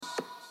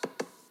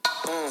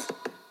Good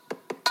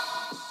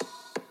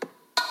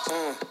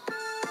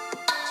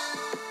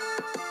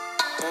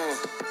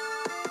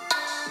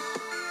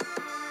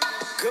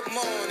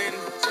morning.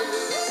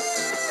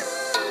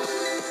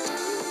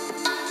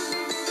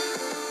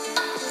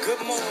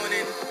 Good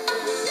morning.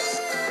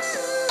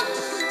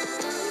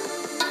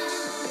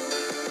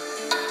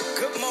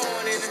 Good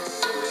morning.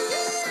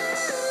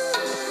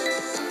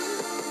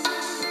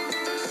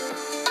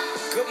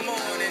 Good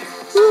morning.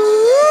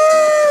 Ooh.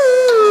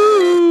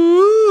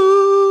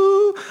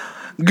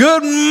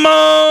 Good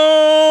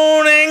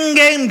morning,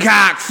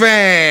 Gamecock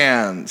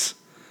fans.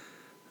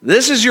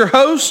 This is your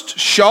host,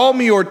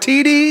 Shalmi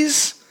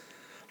Ortiz,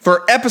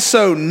 for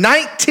episode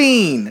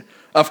 19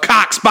 of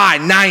Cox by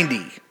 90.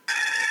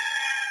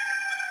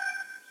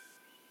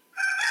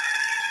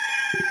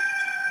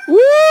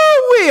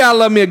 Woo-wee, I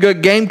love me a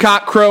good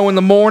Gamecock crow in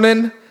the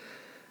morning.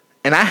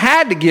 And I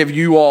had to give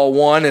you all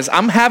one as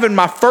I'm having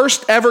my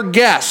first ever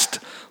guest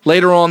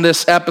later on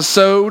this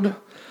episode.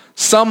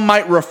 Some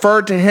might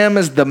refer to him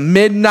as the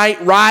Midnight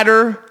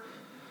Rider,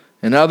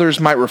 and others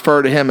might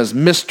refer to him as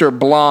Mr.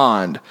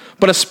 Blonde.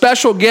 But a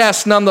special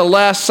guest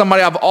nonetheless,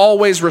 somebody I've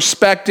always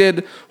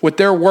respected with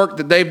their work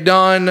that they've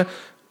done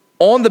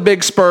on the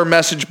Big Spur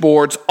message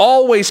boards,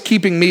 always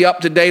keeping me up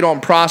to date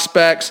on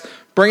prospects,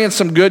 bringing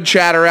some good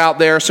chatter out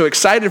there. So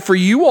excited for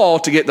you all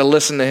to get to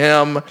listen to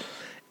him.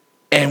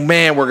 And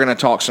man, we're going to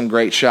talk some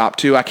great shop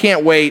too. I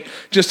can't wait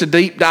just to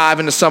deep dive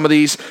into some of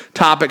these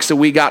topics that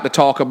we got to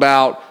talk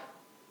about.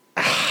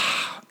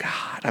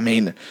 God, I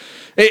mean,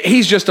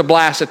 he's just a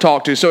blast to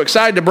talk to. So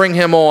excited to bring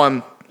him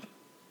on.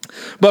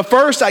 But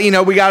first, we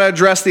got to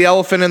address the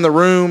elephant in the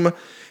room.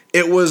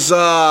 It was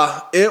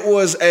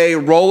a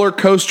roller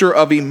coaster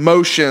of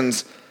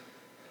emotions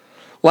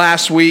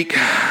last week.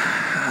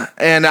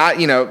 And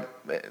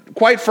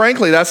quite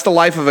frankly, that's the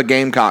life of a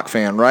Gamecock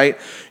fan, right?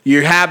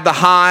 You have the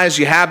highs,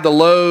 you have the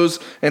lows,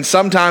 and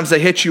sometimes they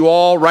hit you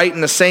all right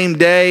in the same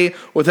day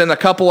within a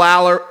couple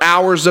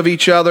hours of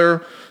each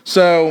other.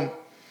 So,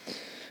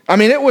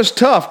 it was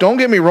tough. Don't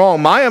get me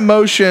wrong. My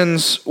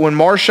emotions when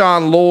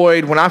Marshawn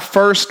Lloyd, when I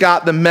first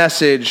got the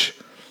message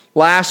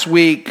last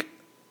week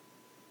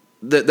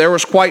that there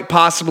was quite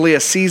possibly a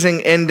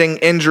season-ending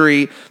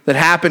injury that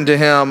happened to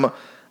him,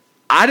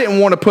 I didn't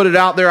want to put it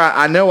out there.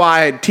 I know I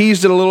had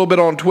teased it a little bit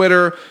on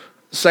Twitter,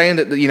 saying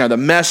that the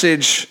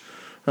message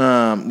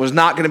was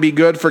not going to be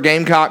good for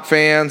Gamecock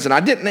fans, and I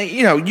didn't.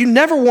 You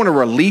never want to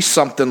release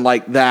something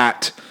like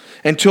that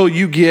until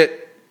you get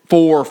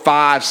 4,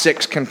 5,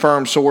 6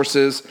 confirmed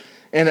sources,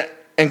 and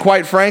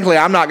quite frankly,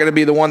 I'm not going to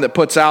be the one that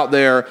puts out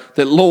there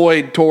that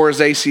Lloyd tore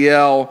his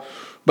ACL,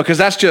 because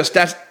that's.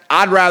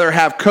 I'd rather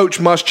have Coach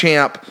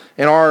Muschamp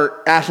in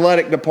our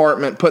athletic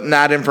department putting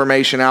that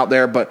information out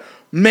there. But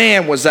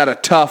man, was that a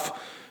tough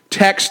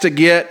text to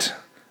get.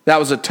 That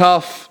was a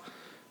tough.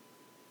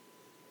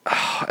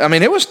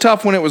 It was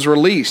tough when it was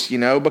released,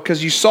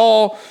 because you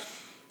saw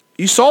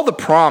the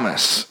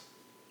promise.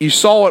 You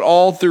saw it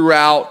all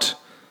throughout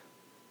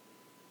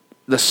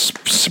the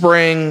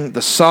spring,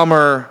 the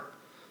summer,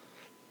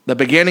 the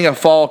beginning of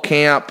fall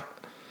camp.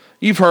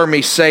 You've heard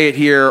me say it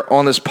here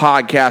on this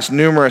podcast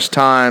numerous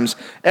times.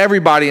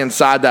 Everybody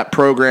inside that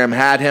program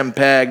had him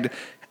pegged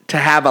to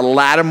have a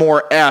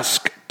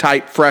Lattimore-esque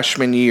type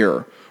freshman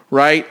year,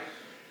 right?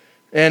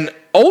 And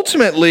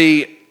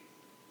ultimately,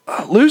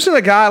 losing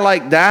a guy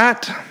like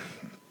that,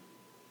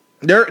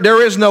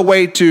 there is no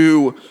way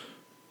to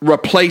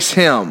replace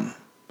him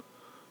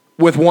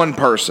with one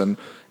person.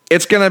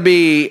 It's going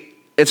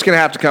to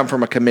have to come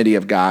from a committee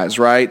of guys,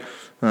 right?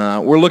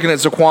 We're looking at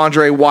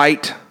Zaquandre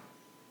White.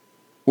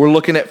 We're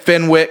looking at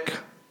Fenwick.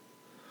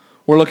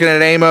 We're looking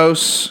at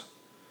Amos.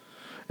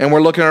 And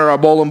we're looking at our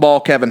bowling ball,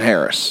 Kevin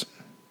Harris.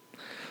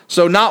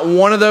 So not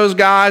one of those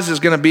guys is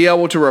going to be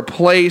able to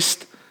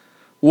replace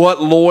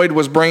what Lloyd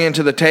was bringing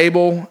to the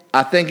table.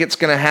 I think it's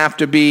going to have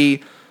to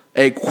be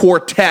a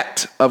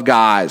quartet of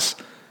guys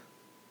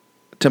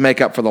to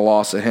make up for the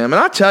loss of him.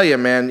 And I tell you,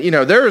 man,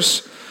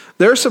 there's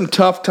some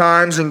tough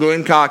times in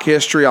Gamecock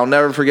history. I'll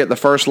never forget the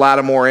first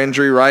Lattimore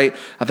injury, right?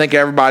 I think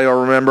everybody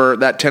will remember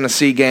that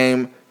Tennessee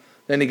game.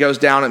 Then he goes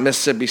down at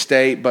Mississippi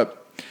State.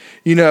 But,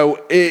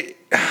 it's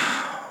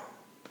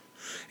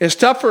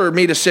tough for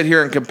me to sit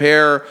here and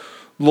compare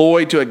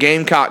Lloyd to a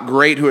Gamecock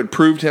great who had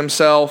proved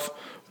himself.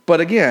 But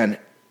again,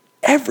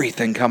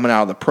 everything coming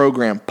out of the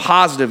program,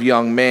 positive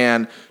young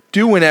man,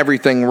 doing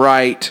everything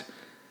right.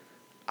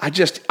 I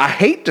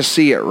hate to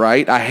see it,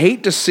 right? I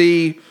hate to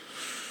see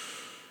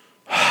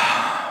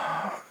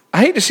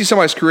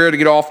somebody's career to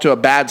get off to a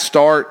bad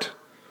start.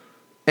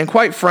 And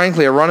quite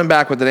frankly, a running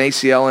back with an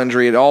ACL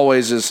injury,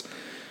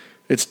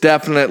 it's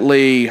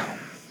definitely, how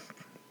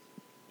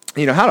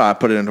do I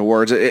put it into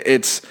words?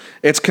 It's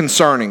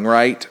concerning,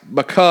 right?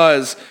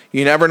 Because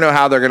you never know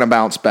how they're going to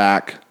bounce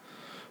back.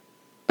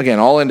 Again,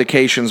 all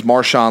indications,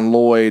 Marshawn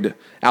Lloyd,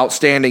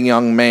 outstanding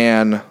young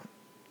man,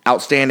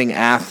 outstanding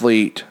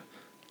athlete,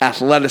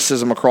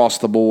 athleticism across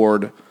the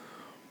board.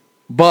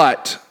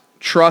 But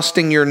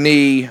trusting your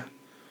knee,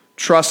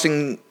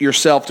 trusting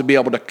yourself to be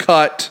able to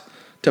cut,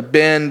 to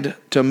bend,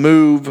 to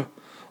move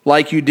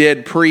like you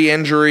did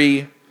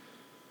pre-injury.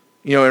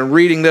 In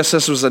reading this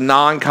was a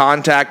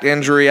non-contact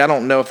injury. I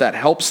don't know if that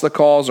helps the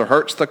cause or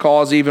hurts the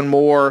cause even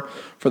more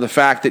for the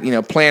fact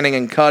that, planning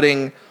and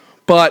cutting.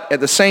 But at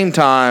the same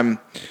time,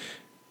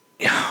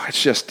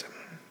 it's just,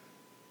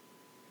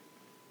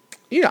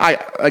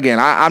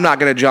 I'm not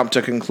going to jump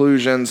to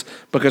conclusions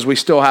because we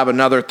still have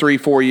another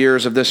 3-4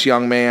 years of this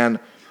young man.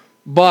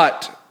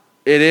 But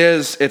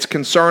it's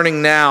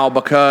concerning now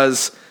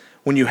because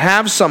when you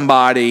have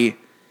somebody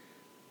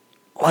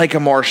like a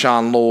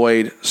Marshawn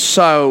Lloyd,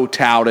 so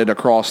touted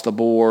across the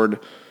board,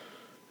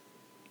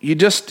 you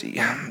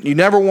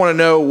never want to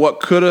know what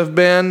could have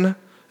been,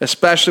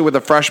 especially with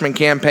a freshman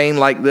campaign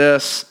like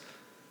this.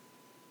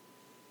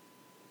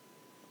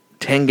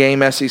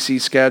 10-game SEC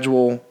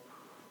schedule,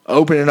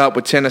 opening up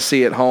with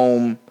Tennessee at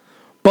home.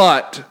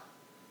 But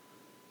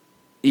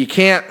you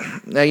can't,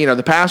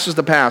 the past is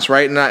the past,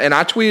 right? And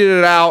I tweeted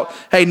it out,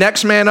 hey,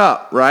 next man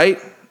up, right?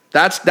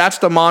 That's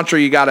the mantra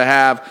you got to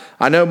have.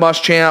 I know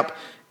Muschamp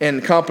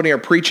and company are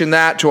preaching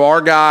that to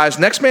our guys.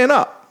 Next man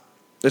up.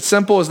 It's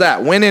simple as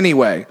that. Win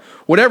anyway.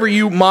 Whatever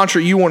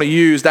mantra you want to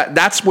use,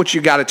 that's what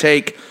you got to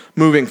take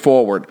moving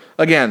forward.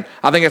 Again,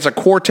 I think it's a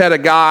quartet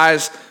of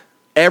guys.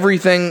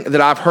 Everything that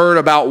I've heard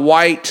about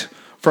White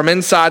from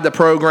inside the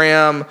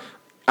program,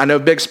 I know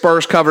Big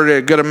Spurs covered it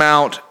a good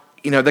amount.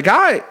 The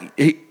guy,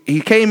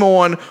 he came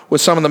on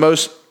with some of the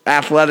most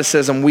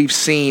athleticism we've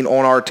seen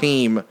on our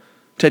team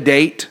to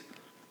date.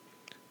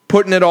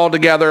 Putting it all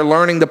together,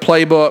 learning the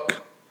playbook.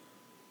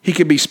 He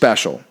could be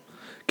special.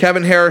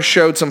 Kevin Harris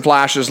showed some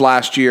flashes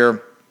last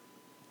year.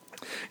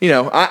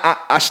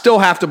 I still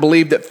have to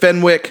believe that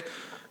Fenwick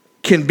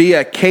can be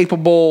a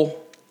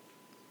capable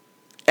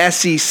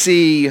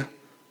SEC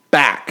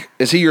back.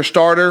 Is he your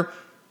starter?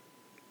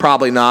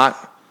 Probably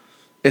not.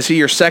 Is he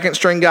your second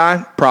string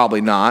guy?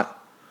 Probably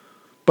not.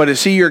 But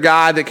is he your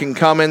guy that can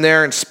come in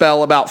there and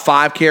spell about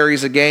 5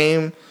 carries a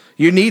game?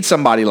 You need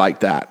somebody like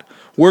that.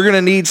 We're going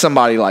to need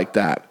somebody like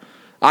that.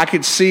 I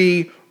could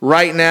see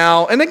right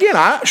now, and again,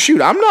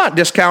 I'm not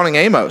discounting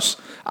Amos.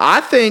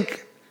 I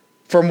think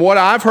from what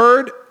I've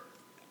heard,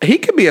 he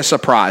could be a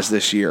surprise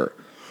this year.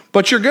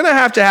 But you're going to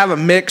have a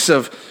mix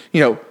of,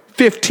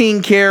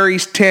 15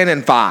 carries, 10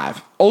 and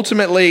 5.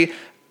 Ultimately,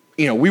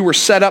 we were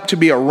set up to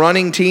be a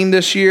running team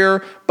this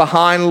year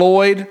behind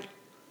Lloyd.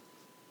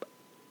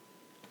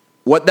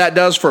 What that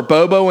does for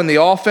Bobo in the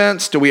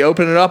offense, do we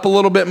open it up a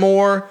little bit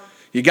more?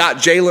 You got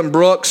Jalen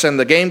Brooks and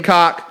the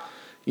Gamecock,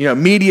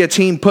 media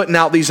team putting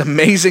out these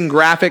amazing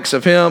graphics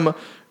of him.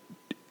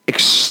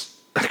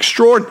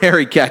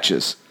 Extraordinary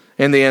catches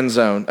in the end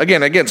zone.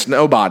 Again, against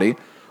nobody.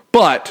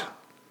 But,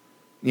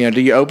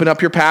 do you open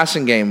up your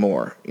passing game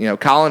more?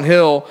 Colin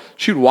Hill,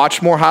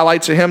 watch more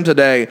highlights of him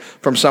today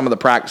from some of the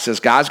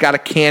practices. Guy's got a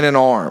cannon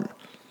arm.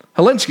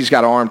 Helinski's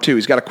got an arm too.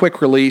 He's got a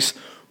quick release.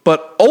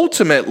 But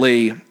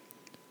ultimately,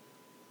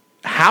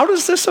 how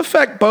does this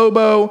affect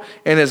Bobo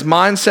and his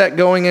mindset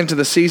going into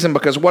the season?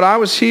 Because what I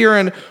was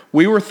hearing,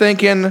 we were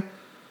thinking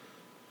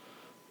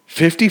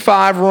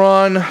 55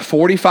 run,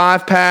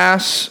 45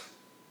 pass,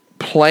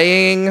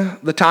 playing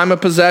the time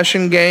of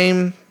possession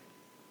game.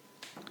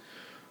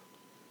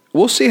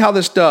 We'll see how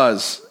this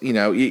does.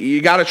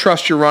 You got to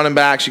trust your running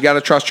backs. You got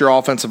to trust your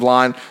offensive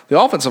line. The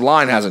offensive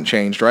line hasn't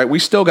changed, right? We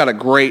still got a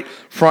great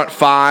front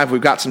five. We've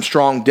got some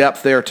strong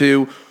depth there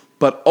too.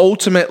 But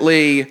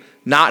ultimately,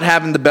 not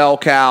having the bell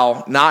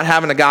cow, not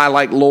having a guy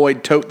like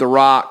Lloyd tote the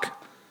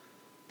rock,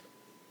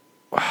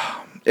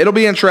 it'll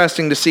be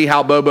interesting to see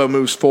how Bobo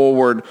moves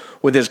forward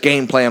with his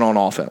game plan on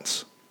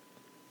offense.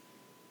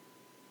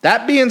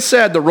 That being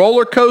said, the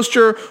roller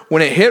coaster,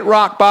 when it hit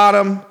rock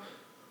bottom,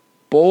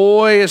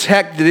 boy, as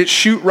heck, did it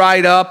shoot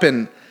right up,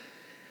 and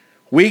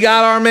we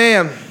got our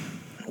man.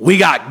 We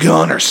got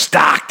Gunner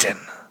Stockton.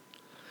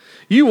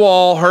 You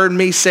all heard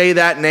me say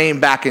that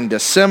name back in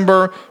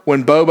December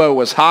when Bobo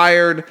was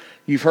hired.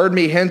 You've heard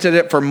me hint at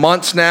it for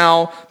months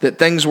now that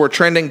things were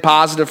trending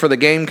positive for the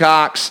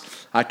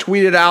Gamecocks. I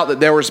tweeted out that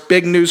there was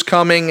big news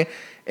coming,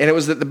 and it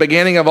was at the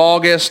beginning of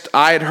August.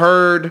 I had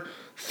heard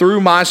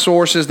through my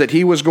sources that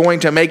he was going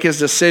to make his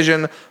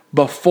decision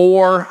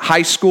before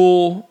high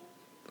school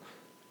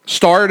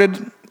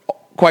started,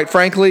 quite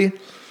frankly.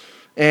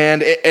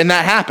 And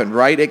that happened,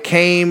 right? It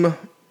came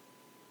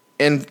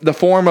in the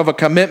form of a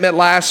commitment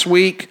last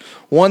week,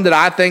 one that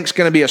I think is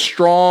going to be a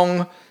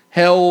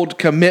strong-held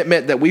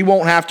commitment that we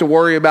won't have to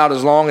worry about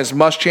as long as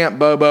Muschamp,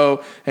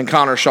 Bobo, and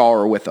Connor Shaw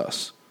are with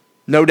us.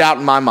 No doubt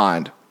in my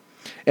mind.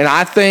 And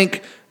I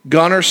think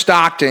Gunner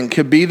Stockton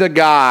could be the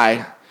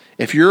guy,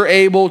 if you're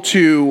able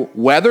to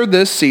weather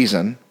this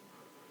season,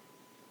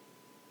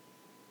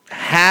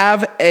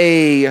 have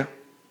a,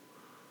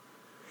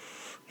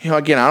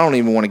 again, I don't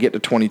even want to get to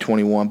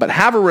 2021, but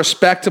have a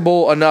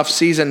respectable enough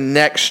season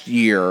next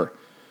year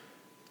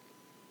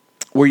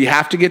where you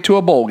have to get to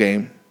a bowl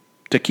game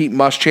to keep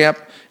Muschamp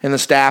and the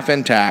staff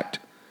intact.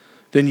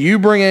 Then you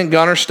bring in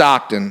Gunner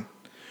Stockton.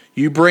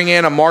 You bring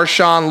in a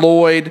Marshawn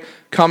Lloyd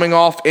coming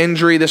off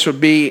injury. This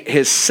would be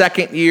his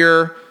second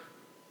year.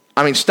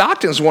 I mean,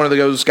 Stockton's one of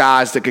those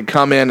guys that could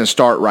come in and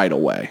start right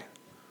away.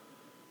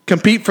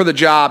 compete for the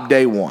job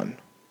day one.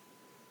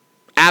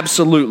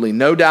 Absolutely,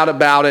 no doubt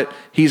about it.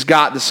 He's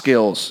got the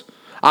skills.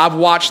 I've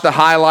watched the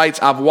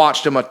highlights. I've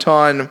watched him a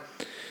ton.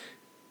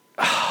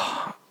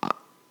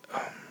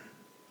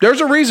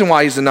 There's a reason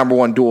why he's the number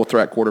one dual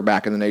threat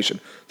quarterback in the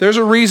nation. There's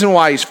a reason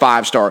why he's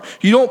 5-star.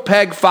 You don't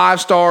peg 5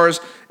 stars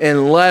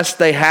unless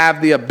they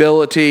have the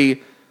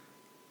ability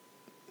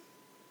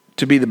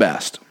to be the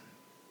best,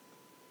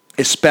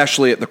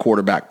 especially at the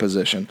quarterback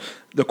position.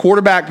 The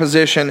quarterback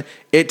position,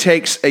 it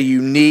takes a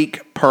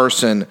unique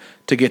person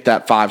to get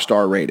that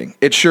 5-star rating.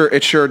 It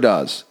sure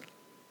does.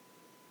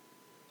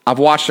 I've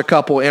watched a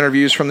couple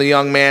interviews from the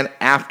young man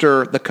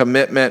after the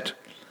commitment,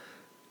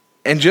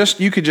 and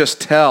you could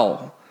just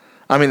tell.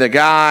 I mean, the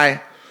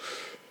guy,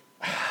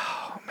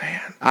 oh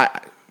man,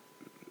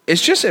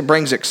 it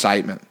brings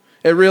excitement.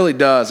 It really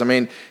does. I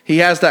mean, he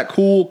has that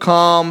cool,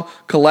 calm,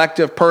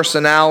 collective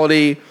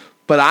personality,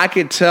 but I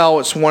could tell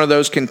it's one of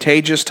those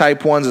contagious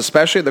type ones,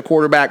 especially at the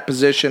quarterback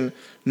position.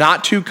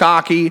 Not too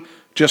cocky,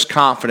 just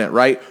confident,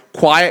 right?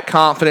 Quiet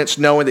confidence,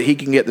 knowing that he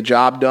can get the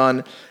job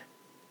done.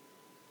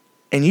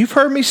 And you've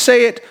heard me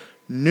say it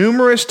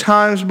numerous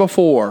times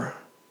before.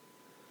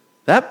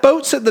 That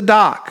boat's at the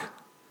dock.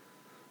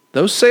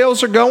 Those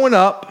sails are going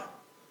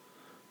up.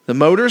 The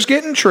motor's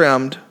getting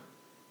trimmed.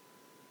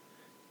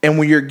 And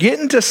when you're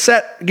getting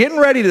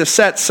ready to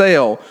set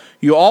sail,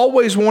 you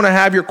always want to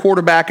have your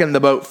quarterback in the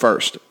boat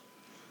first.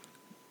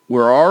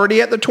 We're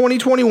already at the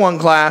 2021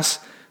 class.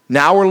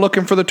 Now we're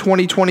looking for the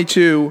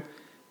 2022,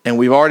 and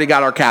we've already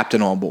got our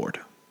captain on board.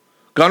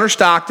 Gunnar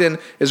Stockton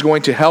is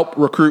going to help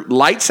recruit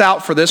lights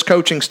out for this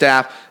coaching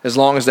staff as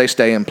long as they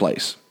stay in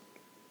place.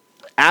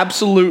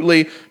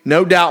 Absolutely,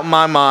 no doubt in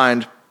my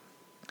mind,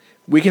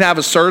 we can have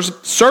a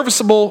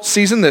serviceable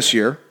season this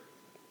year,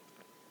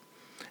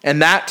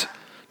 and that,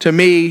 to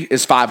me,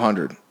 is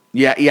 500.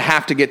 Yeah, you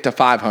have to get to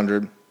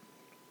 500.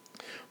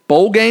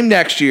 Bowl game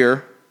next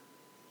year,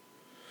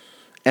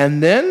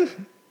 and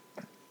then,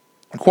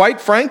 quite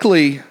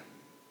frankly,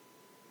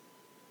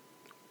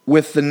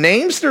 with the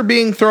names that are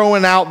being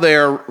thrown out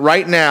there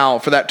right now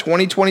for that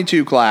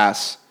 2022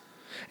 class,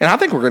 and I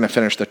think we're going to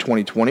finish the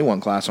 2021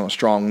 class on a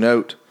strong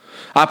note.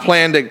 I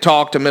plan to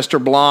talk to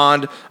Mr.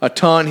 Blonde a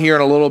ton here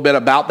in a little bit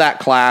about that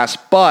class,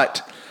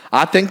 but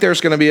I think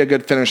there's going to be a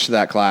good finish to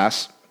that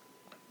class.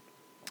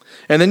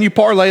 And then you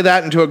parlay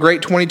that into a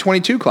great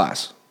 2022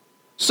 class.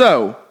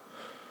 So,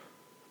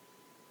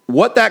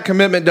 what that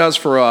commitment does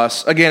for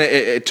us, again,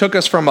 it took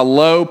us from a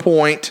low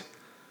point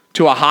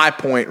to a high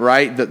point,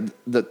 right?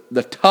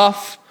 The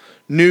tough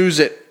news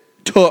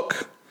it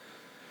took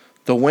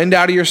the wind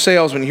out of your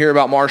sails when you hear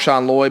about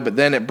Marshawn Lloyd, but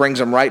then it brings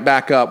them right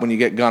back up when you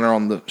get Gunnar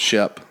on the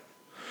ship.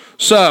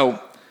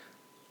 So,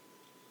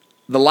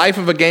 the life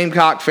of a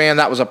Gamecock fan,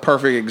 that was a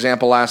perfect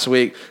example last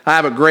week. I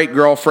have a great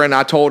girlfriend.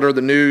 I told her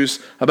the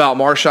news about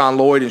Marshawn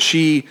Lloyd, and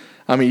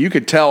you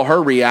could tell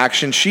her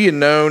reaction. She had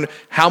known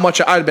how much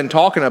I had been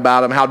talking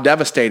about him, how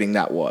devastating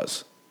that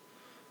was.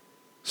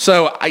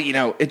 So,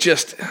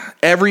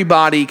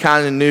 everybody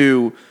kind of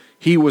knew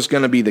he was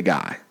going to be the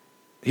guy.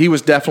 He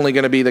was definitely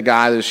going to be the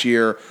guy this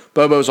year.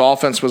 Bobo's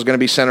offense was going to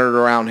be centered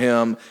around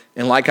him.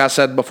 And like I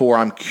said before,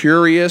 I'm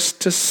curious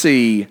to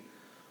see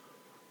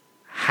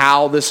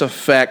how this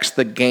affects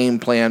the game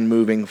plan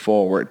moving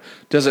forward.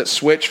 Does it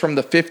switch from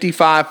the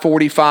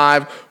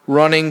 55-45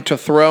 running to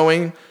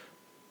throwing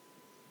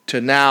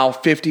to now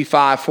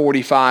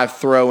 55-45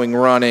 throwing,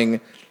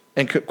 running,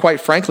 and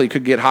quite frankly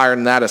could get higher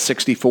than that, a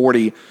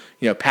 60-40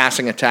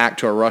 passing attack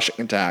to a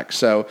rushing attack.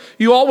 So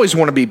you always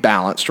want to be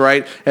balanced,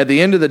 right? At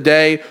the end of the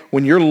day,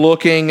 when you're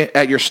looking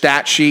at your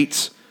stat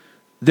sheets,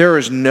 there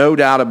is no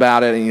doubt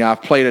about it. And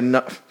I've played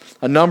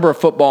a number of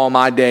football in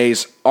my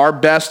days. Our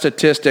best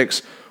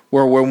statistics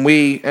were when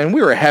we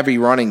were a heavy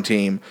running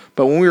team,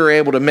 but when we were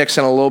able to mix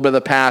in a little bit of the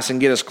pass and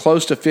get as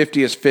close to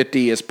 50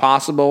 as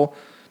possible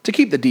to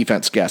keep the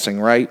defense guessing,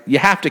 right? You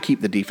have to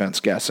keep the defense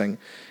guessing.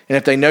 And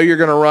if they know you're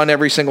going to run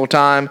every single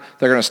time,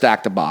 they're going to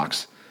stack the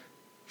box.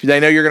 If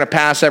they know you're going to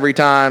pass every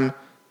time,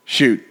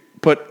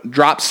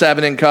 drop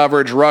 7 in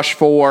coverage, rush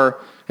 4.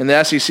 In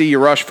the SEC, you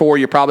rush 4,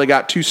 you probably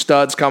got 2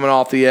 studs coming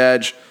off the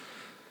edge.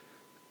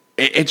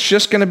 It's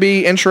just going to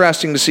be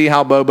interesting to see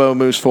how Bobo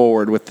moves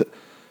forward with,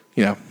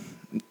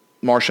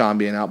 Marshawn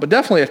being out. But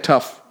definitely a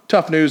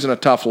tough news and a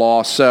tough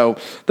loss. So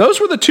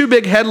those were the 2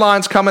 big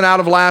headlines coming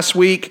out of last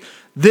week.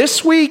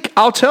 This week,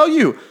 I'll tell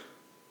you,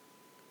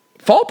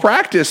 fall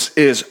practice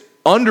is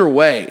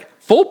underway.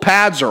 Full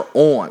pads are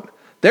on.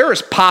 There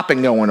is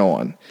popping going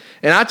on.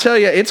 And I tell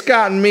you, it's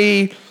gotten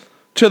me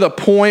to the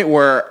point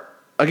where,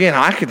 again,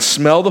 I can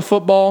smell the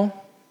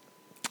football.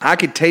 I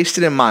could taste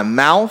it in my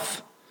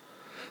mouth.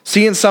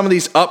 Seeing some of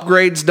these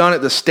upgrades done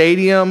at the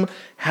stadium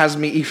has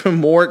me even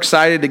more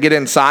excited to get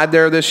inside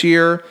there this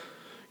year.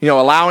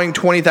 Allowing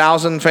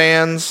 20,000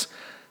 fans.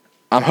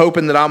 I'm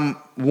hoping that I'm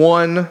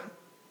one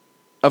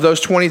of those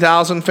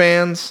 20,000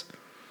 fans.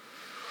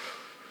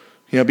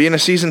 being a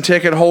season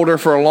ticket holder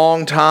for a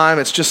long time,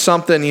 it's just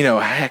something,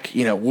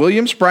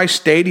 Williams-Brice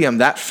Stadium,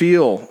 that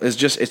feel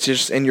is it's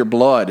just in your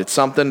blood. It's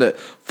something that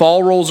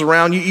fall rolls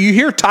around. You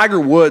hear Tiger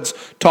Woods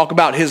talk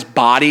about his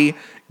body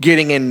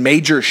getting in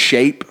major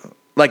shape,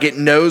 like it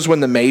knows when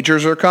the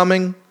majors are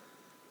coming.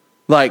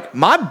 Like,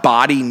 my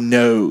body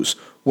knows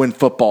when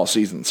football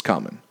season's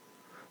coming.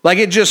 Like,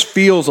 it just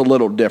feels a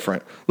little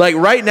different. Like,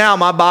 right now,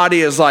 my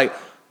body is, like,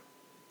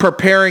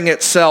 preparing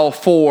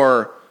itself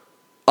for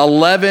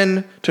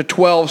 11 to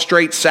 12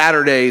 straight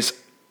Saturdays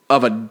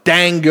of a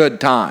dang good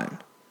time.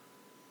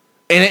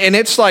 And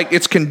it's like,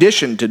 it's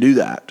conditioned to do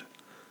that.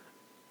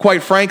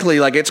 Quite frankly,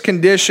 like, it's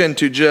conditioned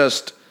to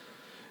just,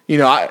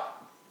 I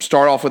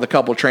start off with a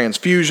couple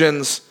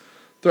transfusions,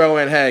 throw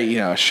in,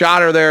 a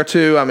shot or there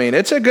too. I mean,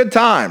 it's a good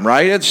time,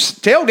 right?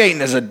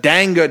 Tailgating is a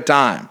dang good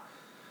time.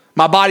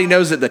 My body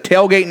knows that the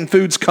tailgating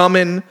food's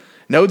coming,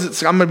 knows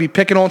that I'm going to be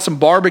picking on some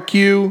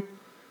barbecue,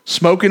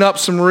 smoking up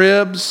some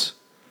ribs,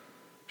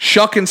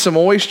 shucking some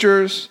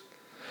oysters.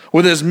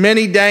 With as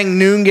many dang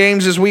noon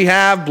games as we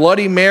have,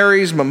 Bloody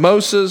Marys,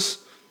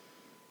 mimosas,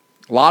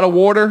 a lot of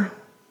water.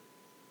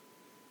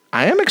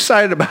 I am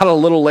excited about a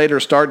little later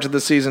start to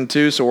the season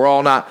too, so we're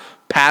all not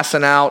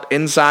passing out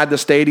inside the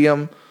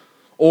stadium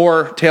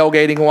or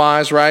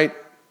tailgating-wise, right,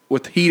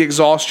 with heat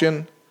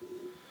exhaustion.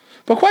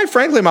 But quite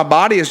frankly, my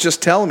body is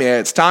just telling me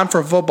it's time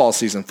for football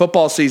season.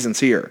 Football season's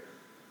here.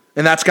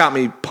 And that's got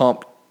me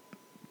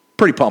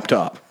pretty pumped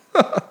up.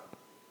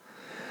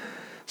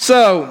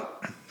 So,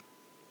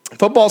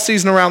 football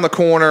season around the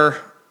corner.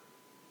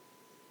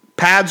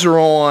 Pads are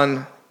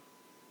on.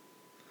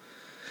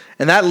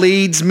 And that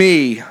leads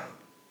me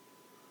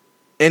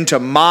into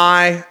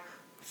my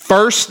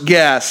first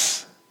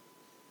guess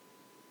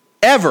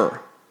ever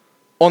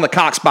on the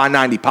Cox by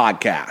 90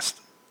 podcast.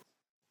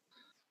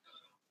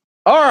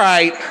 All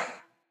right,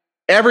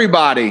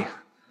 everybody,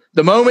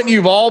 the moment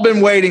you've all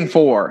been waiting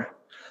for,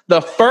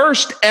 the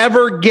first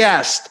ever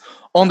guest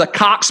on the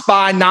Cox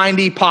by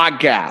 90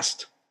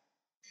 podcast.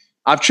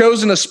 I've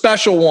chosen a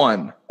special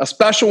one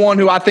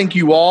who I think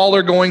you all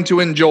are going to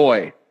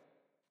enjoy.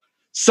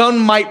 Some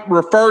might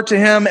refer to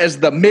him as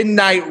the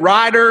Midnight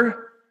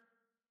Rider,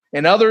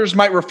 and others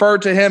might refer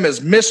to him as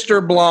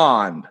Mr.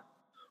 Blonde.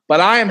 But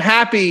I am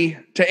happy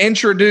to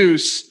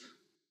introduce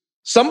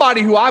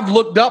somebody who I've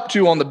looked up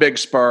to on the Big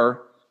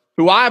Spur,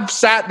 who I've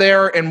sat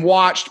there and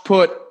watched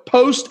put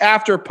post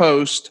after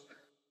post,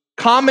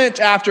 comment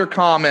after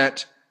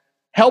comment,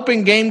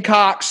 helping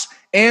Gamecocks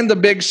and the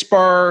Big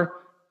Spur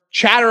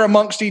chatter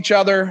amongst each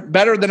other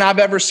better than I've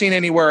ever seen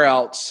anywhere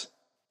else.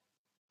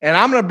 And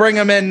I'm going to bring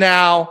him in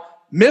now.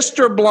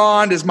 Mr.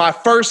 Blonde is my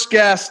first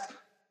guest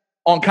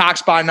on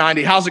Cox by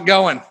 90. How's it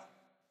going?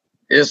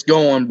 It's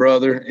going,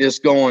 brother. It's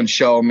going,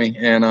 Shawmy.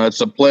 And it's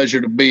a pleasure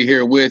to be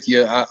here with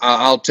you.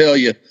 I'll tell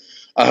you,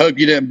 I hope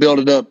you didn't build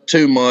it up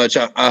too much.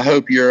 I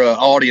hope your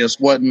audience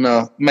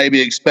wasn't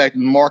maybe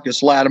expecting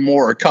Marcus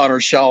Lattimore or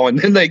Connor Shaw, and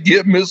then they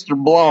get Mr.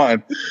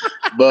 Blonde.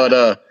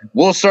 But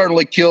we'll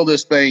certainly kill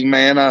this thing,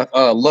 man. I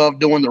love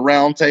doing the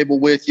roundtable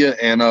with you,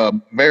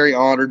 and very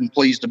honored and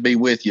pleased to be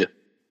with you.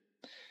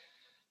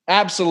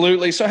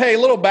 Absolutely. So, hey, a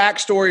little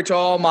backstory to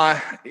all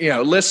my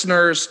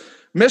listeners.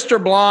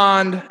 Mr.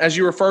 Blonde, as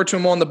you refer to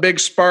him on the Big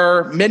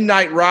Spur,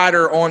 Midnight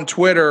Rider on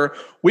Twitter.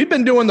 We've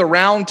been doing the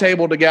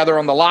roundtable together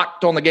on the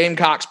Locked on the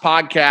Gamecocks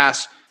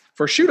podcast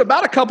for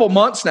about a couple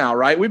months now,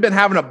 right? We've been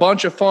having a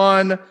bunch of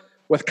fun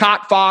with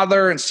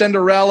Cockfather and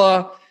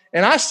Cinderella.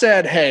 And I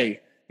said, hey,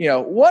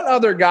 what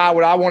other guy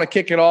would I want to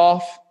kick it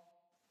off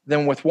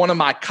than with one of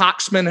my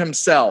Coxmen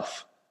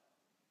himself?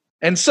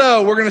 And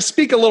so we're going to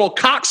speak a little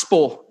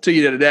Coxpel to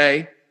you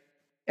today.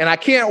 And I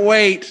can't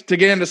wait to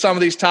get into some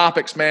of these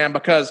topics, man,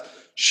 because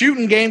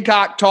shooting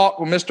Gamecock talk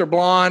with Mr.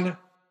 Blonde,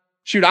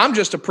 I'm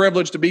just a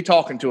privilege to be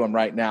talking to him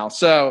right now.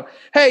 So,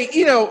 hey,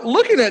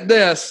 looking at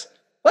this,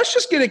 let's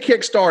just get a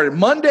kick started.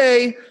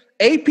 Monday,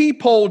 AP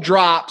poll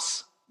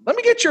drops. Let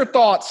me get your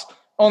thoughts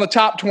on the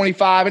top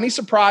 25. Any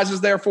surprises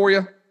there for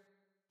you?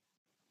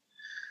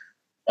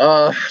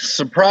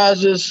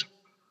 Surprises?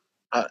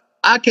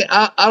 I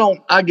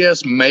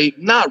guess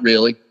not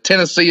really.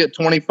 Tennessee at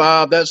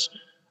 25,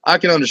 I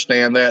can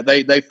understand that.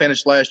 They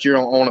finished last year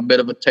on a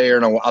bit of a tear,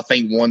 and I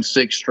think won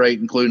 6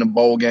 straight, including a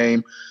bowl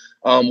game.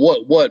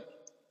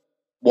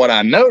 What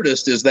I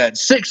noticed is that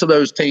 6 of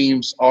those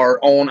teams are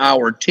on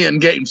our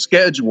 10-game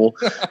schedule,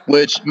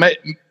 which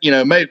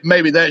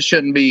maybe that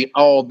shouldn't be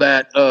all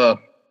that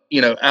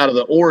out of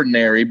the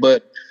ordinary.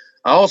 But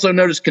I also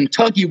noticed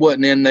Kentucky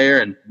wasn't in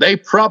there, and they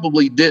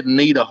probably didn't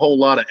need a whole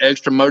lot of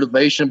extra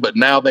motivation, but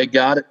now they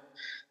got it.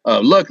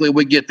 Luckily,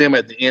 we get them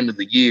at the end of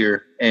the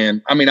year,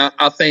 and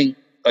I think.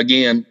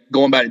 Again,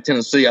 going back to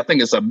Tennessee, I think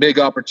it's a big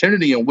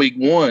opportunity in week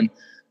 1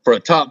 for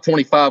a top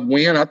 25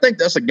 win. I think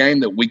that's a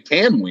game that we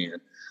can win.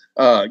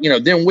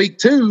 Then week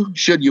 2,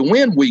 should you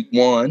win week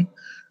 1,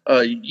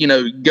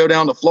 go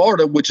down to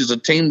Florida, which is a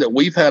team that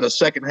we've had a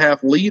second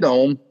half lead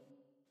on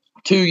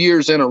 2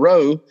 years in a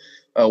row.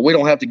 We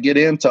don't have to get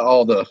into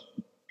all the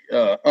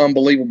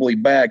unbelievably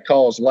bad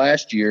calls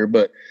last year.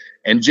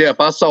 And Jeff,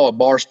 I saw a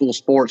Barstool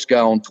Sports guy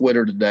on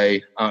Twitter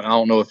today. I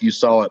don't know if you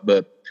saw it,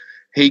 but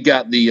he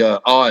got the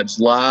odds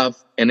live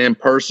and in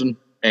person,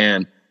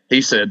 and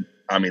he said,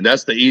 I mean,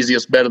 that's the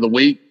easiest bet of the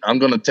week. I'm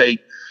going to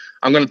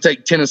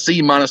take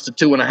Tennessee minus the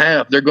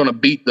 2.5. They're going to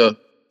beat the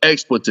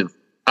expletive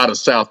out of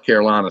South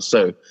Carolina.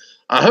 So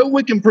I hope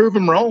we can prove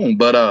them wrong.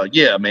 But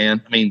yeah,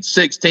 man, I mean,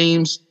 6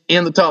 teams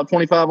in the top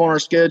 25 on our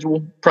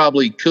schedule,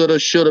 probably coulda,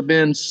 shoulda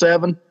been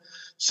 7.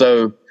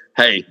 So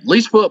hey, at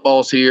least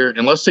football's here,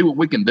 and let's see what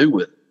we can do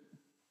with it.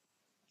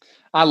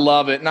 I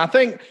love it. And I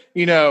think,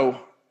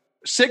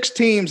 6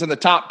 teams in the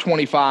top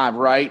 25,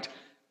 right?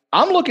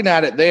 I'm looking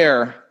at it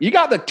there. You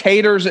got the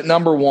Taters at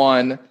number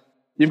 1.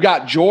 You've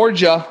got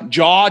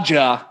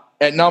Georgia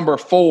at number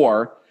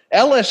 4,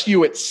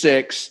 LSU at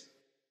 6,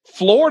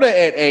 Florida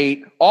at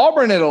 8,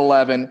 Auburn at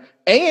 11,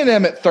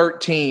 A&M at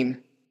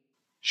 13.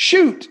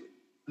 Shoot,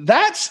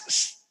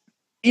 that's –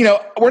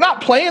 we're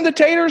not playing the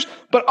Taters,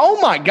 but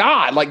oh my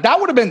God, like that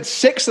would have been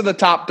 6 of the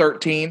top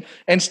 13.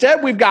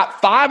 Instead, we've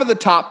got 5 of the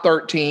top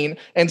 13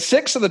 and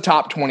 6 of the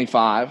top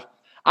 25.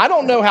 I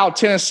don't know how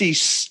Tennessee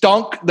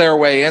stunk their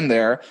way in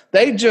there.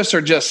 They just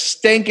are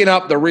stinking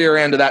up the rear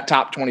end of that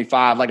top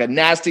 25 like a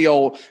nasty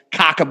old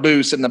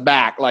cockaboose in the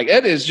back. Like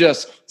it is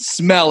just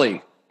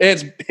smelly.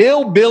 It's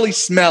hillbilly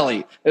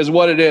smelly is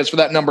what it is for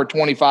that number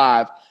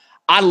 25.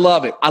 I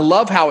love it. I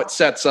love how it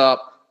sets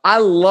up. I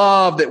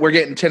love that we're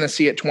getting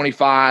Tennessee at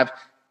 25.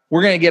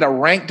 We're going to get a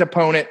ranked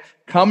opponent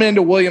coming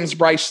into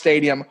Williams-Brice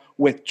Stadium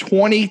with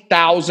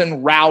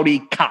 20,000 rowdy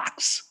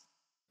cock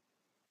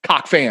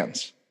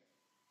fans,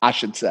 I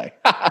should say.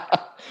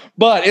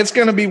 But it's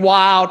going to be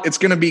wild. It's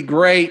going to be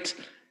great.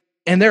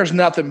 And there's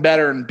nothing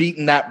better than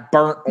beating that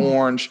burnt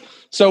orange.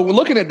 So we're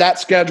looking at that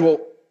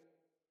schedule,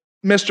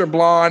 Mr.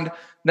 Blonde.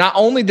 Not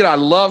only did I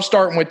love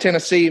starting with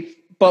Tennessee,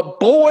 but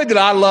boy, did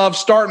I love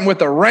starting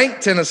with a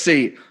ranked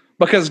Tennessee.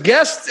 Because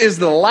guess is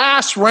the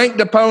last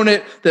ranked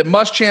opponent that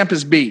Muschamp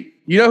has beat.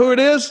 You know who it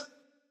is?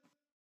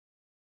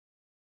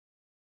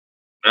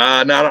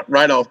 Not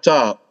right off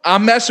top.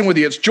 I'm messing with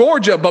you. It's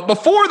Georgia, but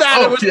before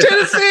that, it was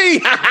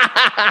Tennessee.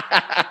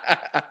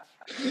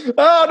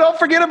 Oh, don't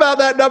forget about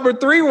that number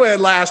 3 win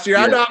last year.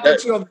 I know I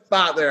put you on the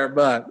spot there,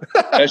 but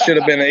that should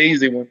have been an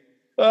easy one.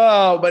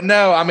 Oh, but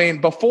no, I mean,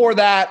 before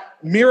that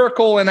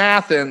miracle in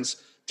Athens,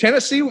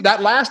 Tennessee,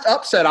 that last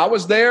upset, I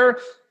was there.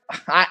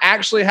 I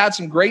actually had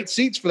some great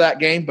seats for that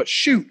game, but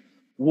shoot,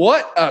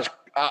 what a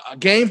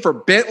game for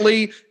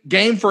Bentley,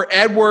 game for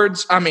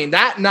Edwards. I mean,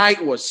 that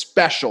night was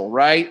special,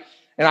 right?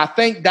 And I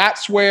think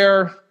that's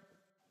where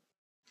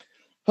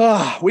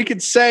we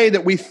could say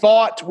that we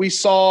thought we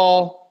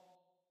saw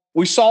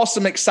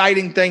some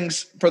exciting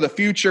things for the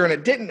future, and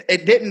it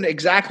didn't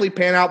exactly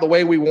pan out the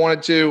way we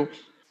wanted to.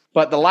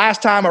 But the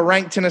last time a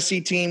ranked Tennessee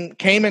team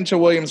came into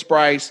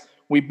Williams-Brice,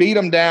 we beat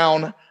them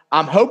down.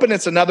 I'm hoping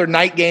it's another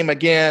night game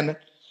again.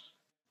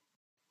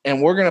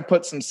 And we're going to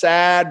put some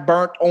sad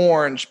burnt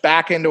orange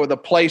back into the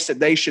place that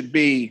they should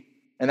be,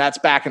 and that's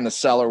back in the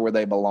cellar where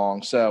they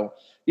belong. So,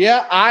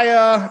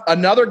 yeah,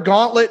 another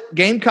gauntlet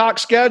Gamecock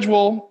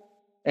schedule,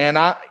 and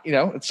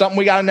it's something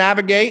we got to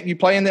navigate. You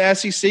play in the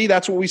SEC,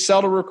 that's what we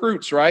sell to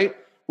recruits, right?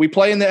 We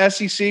play in the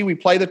SEC, we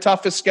play the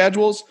toughest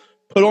schedules.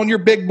 Put on your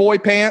big boy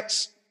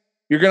pants.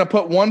 You're going to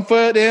put 1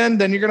 foot in,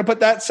 then you're going to put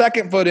that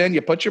 2nd foot in.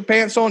 You put your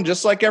pants on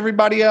just like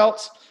everybody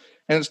else,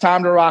 and it's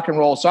time to rock and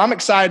roll. So I'm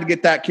excited to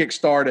get that kick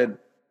started.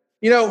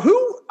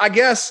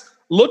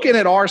 Looking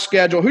at our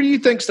schedule, who do you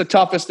think's the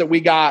toughest that we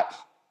got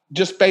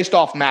just based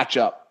off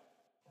matchup?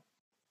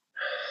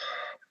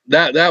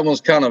 That one's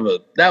kind of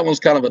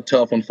a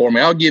tough one for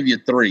me. I'll give you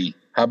 3.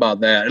 How about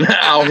that?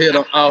 I'll hit.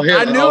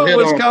 I knew it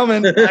was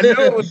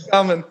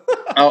coming.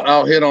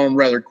 I'll hit on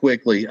rather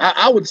quickly.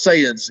 I would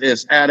say it's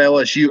at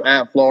LSU,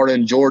 at Florida,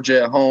 and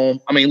Georgia at home.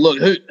 I mean, look,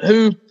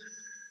 who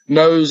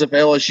knows if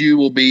LSU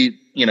will be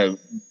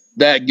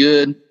that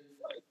good?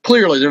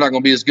 Clearly, they're not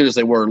going to be as good as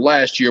they were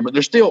last year, but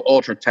they're still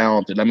ultra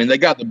talented. I mean, they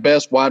got the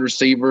best wide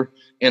receiver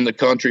in the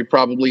country,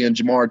 probably in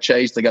Jamar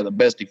Chase. They got the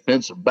best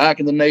defensive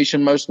back in the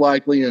nation, most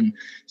likely, in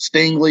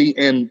Stingley.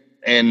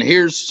 And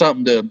here's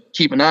something to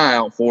keep an eye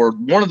out for.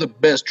 One of the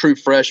best true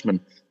freshmen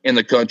in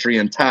the country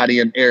and tight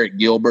end Eric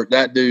Gilbert.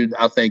 That dude,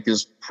 I think,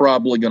 is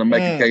probably going to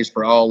make a case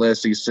for all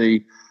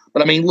SEC.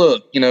 But, I mean,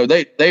 look,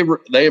 they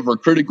have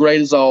recruited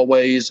great as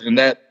always,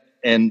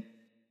 and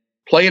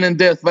playing in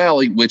Death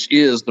Valley, which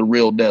is the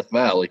real Death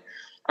Valley.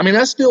 I mean,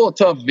 that's still a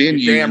tough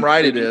venue. Damn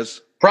right it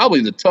is.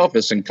 Probably the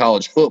toughest in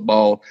college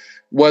football,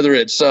 whether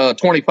it's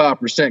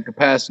 25%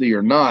 capacity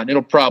or not.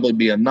 It'll probably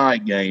be a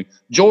night game.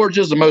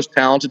 Georgia's the most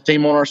talented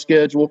team on our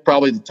schedule,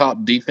 probably the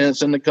top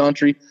defense in the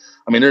country.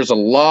 I mean, there's a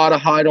lot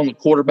of height on the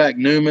quarterback,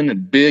 Newman,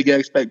 and big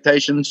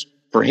expectations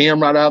for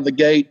him right out of the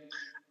gate.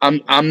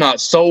 I'm not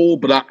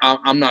sold, but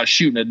I'm not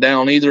shooting it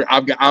down either.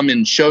 I'm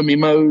in show me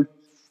mode.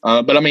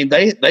 But I mean,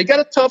 they got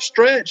a tough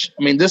stretch.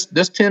 I mean, this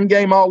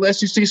 10-game all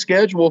SEC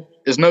schedule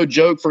is no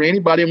joke for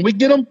anybody, and we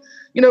get them.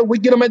 We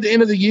get them at the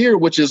end of the year,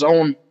 which is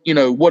on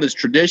what is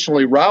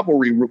traditionally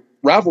rivalry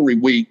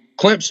week,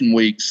 Clemson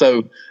week.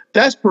 So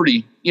that's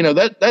pretty,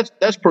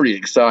 that's pretty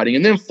exciting.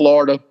 And then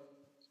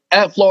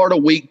at Florida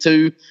week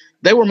 2,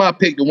 they were my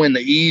pick to win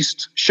the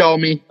East, show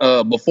me,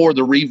 before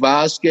the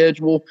revised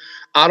schedule.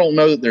 I don't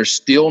know that they're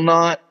still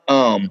not.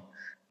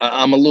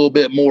 I'm a little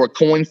bit more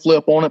coin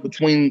flip on it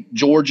between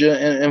Georgia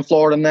and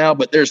Florida now,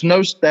 but there's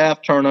no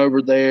staff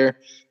turnover there.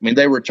 I mean,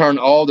 they returned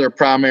all their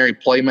primary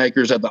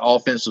playmakers at the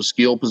offensive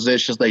skill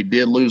positions. They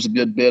did lose a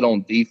good bit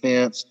on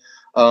defense.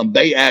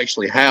 They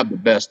actually have the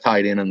best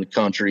tight end in the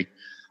country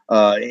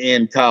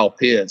in Kyle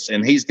Pitts,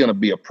 and he's going to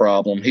be a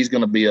problem. He's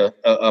going to be a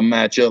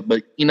matchup.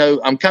 But,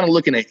 I'm kind of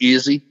looking at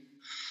Izzy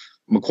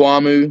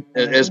Mukuamu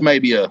as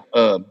maybe a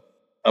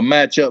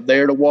matchup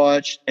there to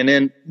watch. And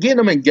then getting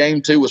them in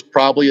game 2 was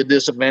probably a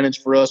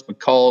disadvantage for us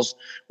because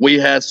we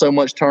had so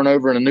much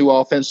turnover in a new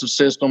offensive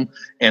system,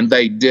 and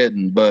they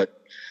didn't. But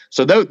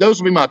so those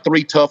would be my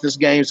 3 toughest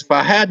games. If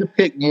I had to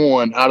pick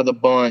one out of the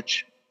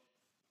bunch,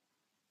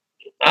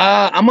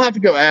 I'm gonna have to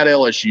go at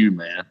LSU,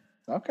 man.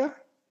 Okay.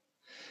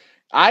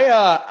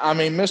 I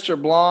mean,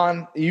 Mr.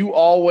 Blonde,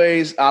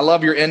 I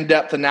love your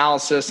in-depth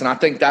analysis, and I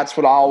think that's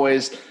what I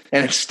always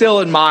and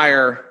still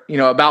admire,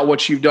 about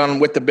what you've done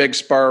with the Big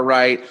Spur,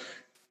 right?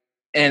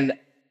 And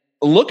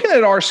looking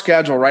at our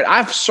schedule, right,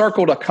 I've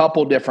circled a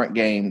couple different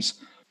games.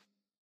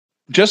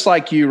 Just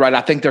like you, right,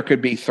 I think there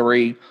could be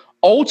 3.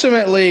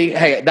 Ultimately,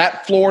 hey,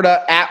 that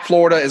at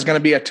Florida is going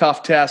to be a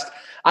tough test.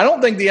 I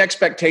don't think the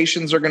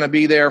expectations are going to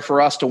be there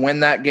for us to win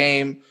that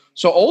game.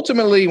 So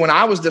ultimately, when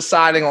I was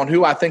deciding on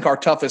who I think our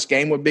toughest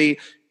game would be,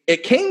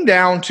 it came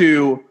down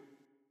to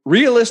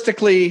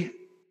realistically,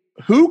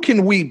 who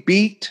can we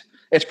beat?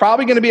 It's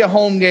probably going to be a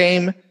home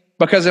game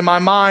because in my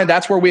mind,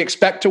 that's where we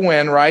expect to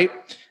win, right?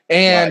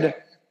 And Right.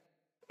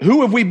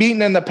 Who have we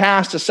beaten in the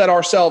past to set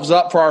ourselves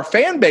up for our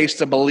fan base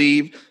to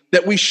believe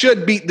that we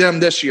should beat them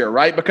this year,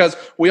 right? Because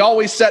we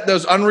always set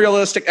those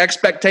unrealistic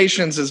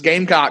expectations as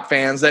Gamecock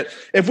fans that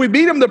if we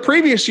beat them the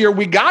previous year,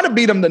 we got to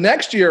beat them the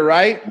next year,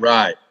 right?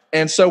 Right.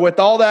 And so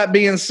with all that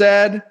being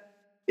said,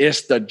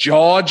 it's the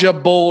Georgia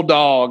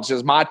Bulldogs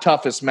is my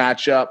toughest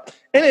matchup.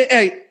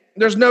 And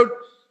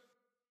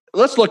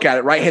let's look at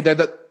it, right? Hey, they're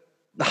the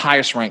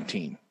highest ranked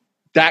team.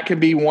 That could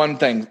be one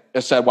thing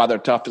that said why they're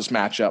toughest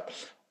matchup.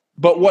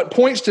 But what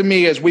points to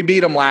me is we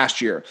beat them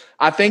last year.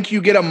 I think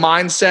you get a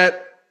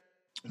mindset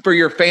for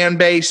your fan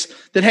base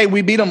that, hey,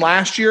 we beat them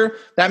last year.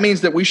 That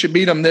means that we should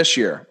beat them this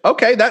year.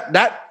 Okay,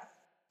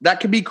 that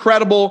could be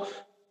credible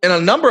in a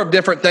number of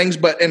different things,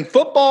 but in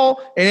football,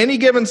 in any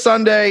given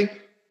Sunday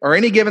or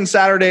any given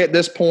Saturday at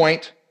this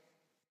point,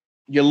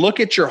 you look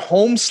at your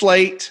home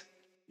slate,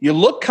 you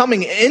look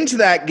coming into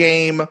that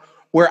game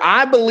where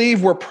I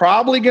believe we're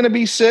probably going to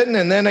be sitting,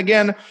 and then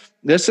again,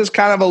 this is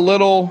kind of a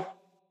little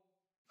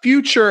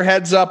future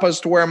heads up as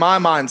to where my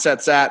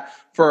mindset's at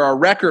for a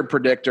record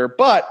predictor,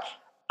 but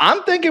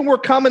I'm thinking we're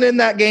coming in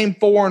that game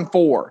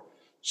 4-4.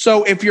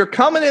 So if you're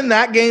coming in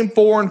that game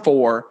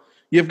 4-4,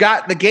 you've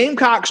got the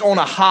Gamecocks on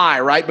a high,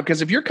 right?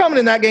 Because if you're coming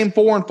in that game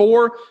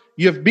 4-4,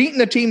 you've beaten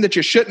a team that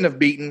you shouldn't have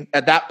beaten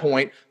at that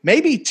point,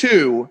 maybe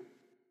 2.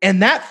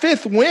 And that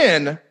 5th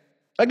win,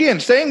 again,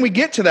 saying we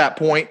get to that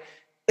point,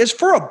 is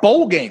for a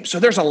bowl game. So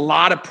there's a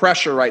lot of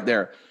pressure right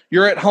there.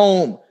 You're at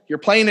home. You're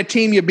playing a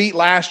team you beat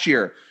last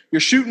year.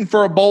 You're shooting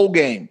for a bowl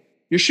game.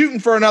 You're shooting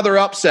for another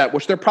upset,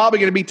 which they're probably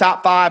going to be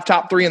top 5,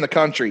 top 3 in the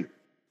country.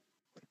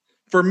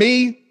 For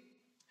me,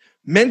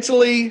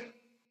 mentally,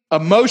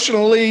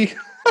 emotionally,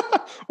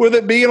 with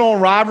it being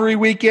on rivalry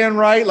weekend,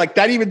 right? Like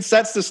that even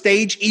sets the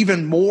stage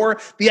even more,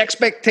 the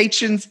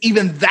expectations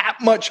even that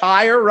much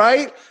higher,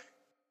 right?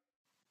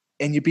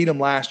 And you beat them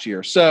last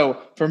year.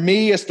 So for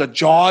me, it's the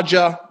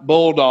Georgia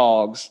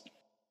Bulldogs.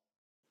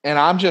 And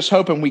I'm just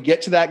hoping we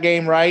get to that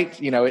game right.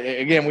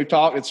 Again, we've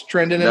talked, it's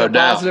trending in a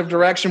positive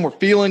direction. We're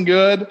feeling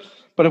good.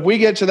 But if we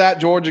get to that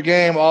Georgia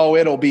game,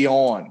 it'll be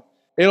on.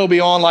 It'll be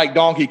on like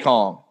Donkey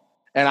Kong.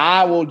 And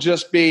I will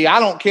just be, I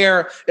don't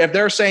care if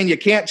they're saying you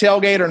can't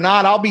tailgate or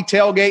not. I'll be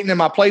tailgating in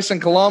my place in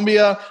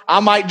Columbia. I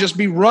might just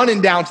be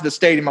running down to the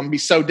stadium. I'm going to be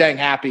so dang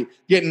happy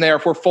getting there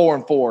if we're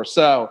 4-4.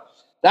 So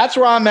that's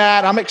where I'm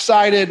at. I'm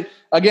excited.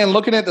 Again,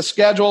 looking at the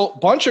schedule,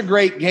 bunch of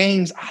great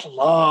games. I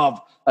love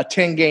a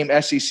 10-game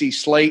SEC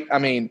slate. I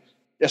mean,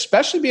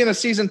 especially being a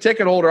season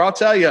ticket holder, I'll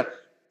tell you,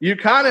 you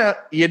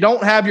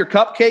don't have your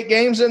cupcake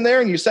games in there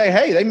and you say,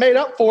 hey, they made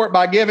up for it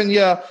by giving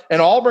you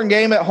an Auburn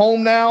game at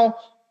home now.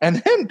 And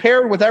then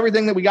paired with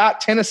everything that we got,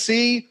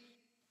 Tennessee,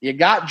 you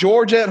got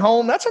Georgia at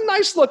home. That's a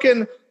nice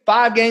looking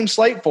 5-game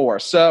slate for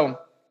us. So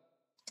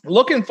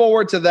looking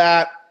forward to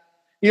that.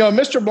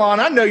 Mr.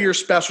 Blonde, I know your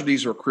specialty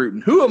is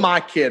recruiting. Who am I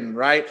kidding,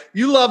 right?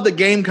 You love the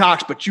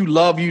Gamecocks, but you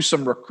love you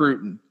some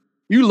recruiting.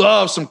 You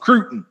love some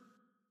recruiting.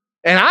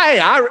 And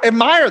I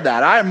admire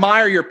that. I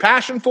admire your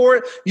passion for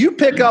it. You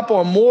pick up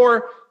on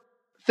more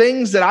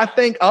things that I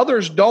think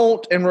others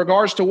don't in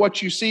regards to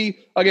what you see,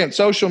 again,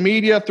 social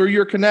media, through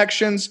your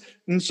connections.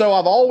 And so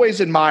I've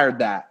always admired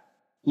that.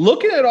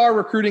 Looking at our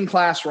recruiting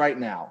class right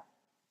now,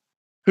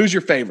 who's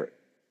your favorite?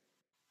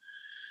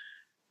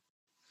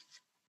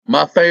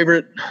 My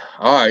favorite,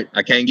 all right,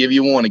 I can't give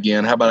you one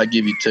again. How about I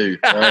give you 2?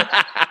 Right?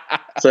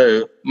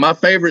 So my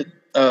favorite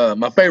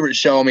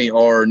show me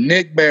are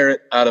Nick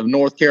Barrett out of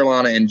North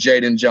Carolina and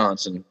Jaden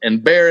Johnson.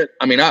 And Barrett,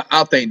 I mean,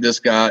 I think this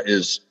guy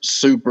is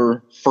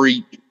super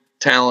freak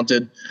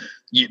talented.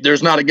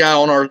 There's not a guy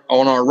on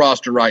our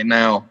roster right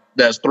now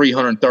that's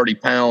 330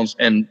 pounds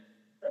and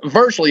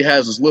virtually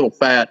has as little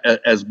fat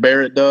as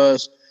Barrett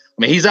does.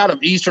 I mean, he's out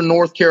of Eastern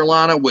North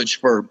Carolina, which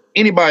for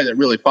anybody that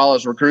really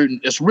follows recruiting,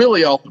 it's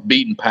really off the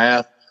beaten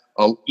path.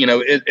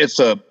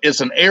 It's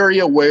an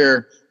area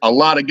where a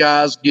lot of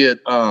guys get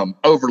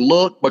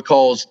overlooked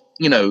because,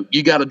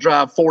 you got to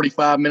drive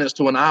 45 minutes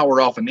to an hour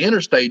off an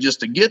interstate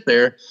just to get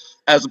there,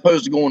 as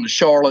opposed to going to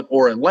Charlotte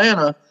or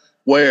Atlanta,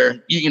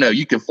 where,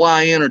 you can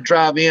fly in or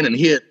drive in and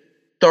hit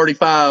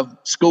 35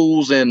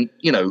 schools in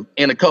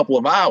a couple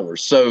of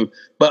hours. So,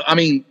 but I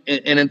mean,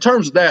 and in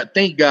terms of that,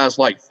 think guys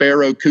like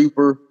Pharaoh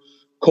Cooper,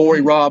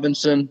 Corey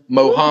Robinson,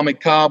 Mohamed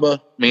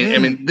Kaba.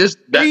 That's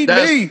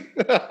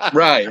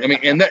right. I mean,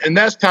 and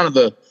that's kind of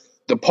the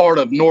part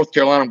of North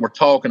Carolina we're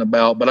talking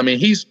about. But I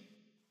mean,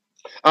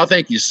 I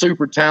think he's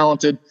super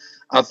talented.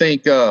 I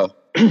think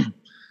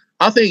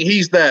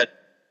he's that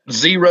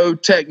zero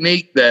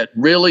technique that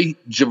really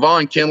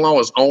Javon Kinlaw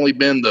has only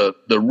been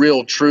the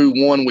real true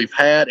one we've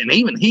had. And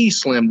even he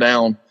slimmed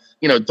down,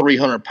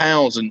 300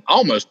 pounds and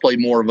almost played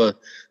more of a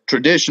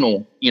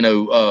traditional,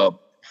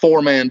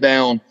 4-man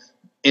down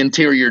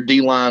interior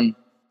D-line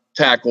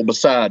tackle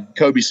beside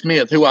Kobe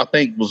Smith, who I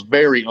think was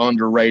very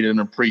underrated and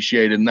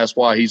appreciated, and that's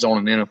why he's on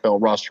an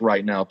NFL roster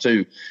right now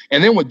too.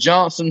 And then with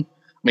Johnson,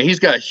 I mean, he's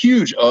got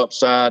huge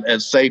upside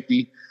at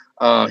safety.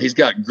 He's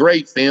got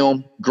great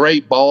film,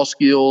 great ball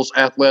skills,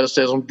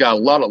 athleticism, got a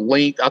lot of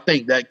length. I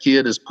think that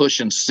kid is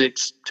pushing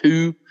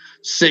 6'2",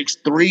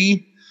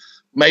 6'3".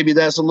 Maybe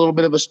that's a little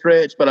bit of a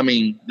stretch, but I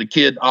mean, the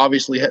kid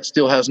obviously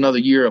still has another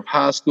year of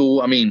high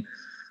school. I mean,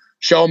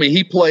 show me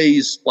he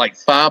plays like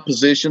 5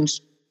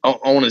 positions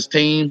on his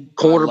team: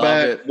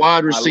 quarterback,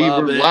 wide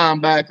receiver,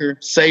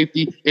 linebacker,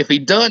 safety. If he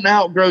doesn't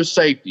outgrow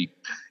safety,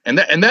 and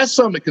that's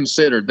something to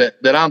consider.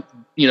 That I'm,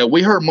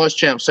 we heard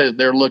Muschamp say that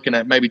they're looking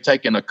at maybe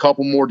taking a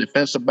couple more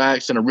defensive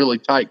backs in a really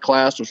tight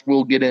class, which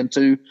we'll get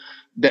into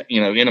that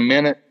in a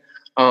minute.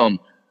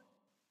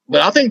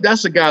 But I think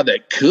that's a guy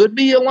that could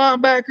be a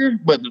linebacker,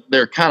 but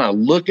they're kind of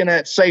looking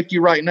at safety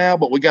right now.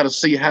 But we got to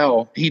see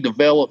how he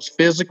develops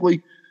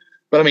physically.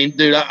 But, I mean,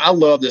 dude, I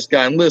love this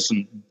guy. And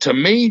listen, to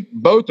me,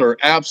 both are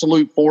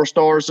absolute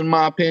 4-stars in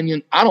my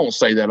opinion. I don't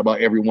say that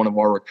about every one of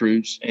our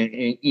recruits,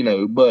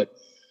 but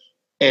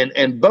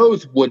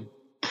both would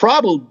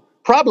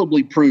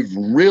probably prove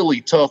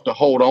really tough to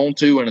hold on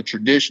to in a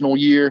traditional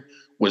year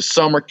with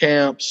summer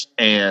camps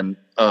and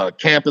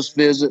campus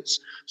visits.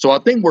 So I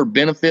think we're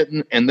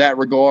benefiting in that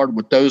regard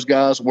with those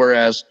guys,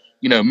 whereas,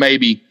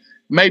 maybe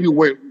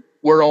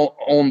we're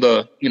on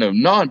the,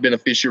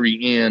 non-beneficiary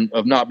end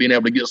of not being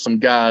able to get some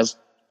guys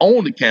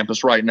on the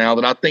campus right now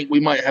that I think we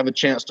might have a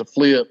chance to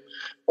flip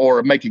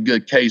or make a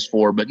good case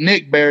for. But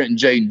Nick Barrett and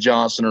Jaden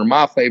Johnson are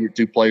my favorite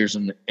 2 players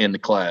in the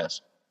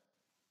class.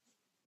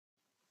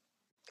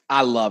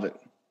 I love it.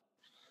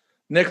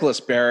 Nicholas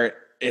Barrett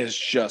is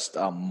just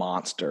a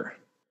monster.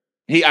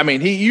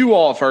 You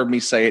all have heard me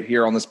say it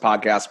here on this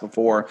podcast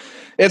before.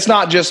 It's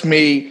not just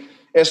me.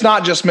 It's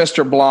not just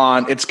Mr.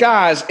 Blonde. It's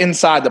guys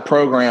inside the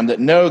program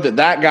that know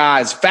that guy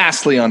is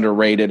vastly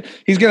underrated.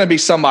 He's going to be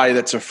somebody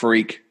that's a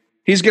freak.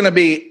 He's going to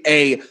be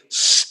a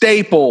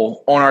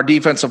staple on our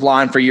defensive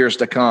line for years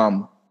to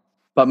come.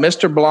 But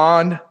Mr.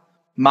 Blonde,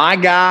 my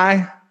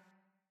guy,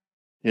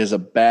 is a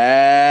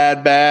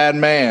bad, bad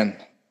man.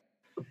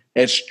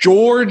 It's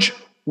George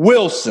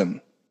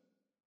Wilson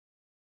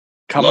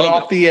coming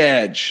off the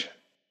edge.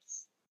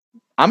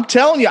 I'm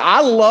telling you,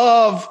 I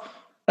love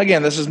 –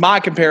 again, this is my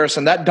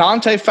comparison. That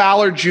Dante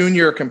Fowler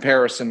Jr.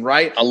 comparison,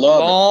 right? I love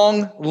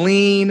Long,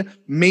 lean,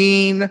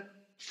 mean,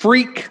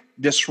 freak,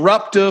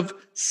 disruptive,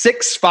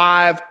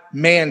 6'5"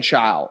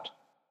 man-child.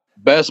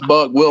 Best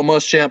buck Will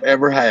Muschamp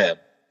ever had.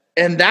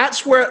 And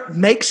that's where it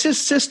makes his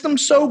system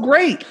so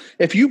great.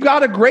 If you've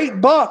got a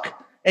great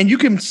buck and you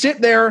can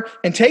sit there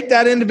and take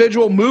that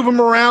individual, move him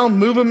around,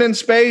 move him in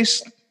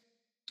space,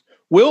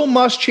 Will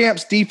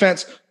Muschamp's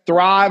defense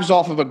thrives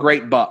off of a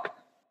great buck.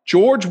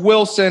 George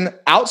Wilson,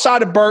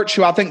 outside of Birch,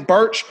 who I think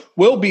Birch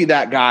will be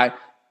that guy,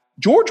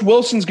 George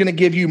Wilson's going to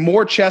give you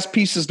more chess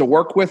pieces to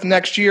work with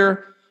next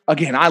year.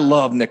 Again, I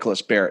love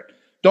Nicholas Barrett.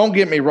 Don't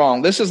get me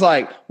wrong. This is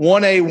like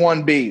 1A,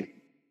 1B.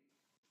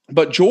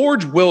 But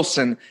George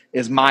Wilson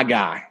is my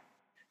guy.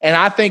 And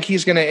I think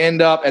he's going to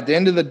end up, at the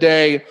end of the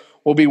day,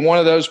 will be one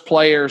of those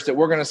players that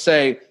we're going to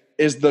say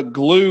is the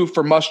glue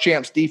for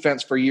Muschamp's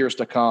defense for years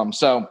to come.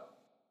 So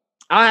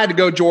I had to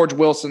go George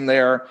Wilson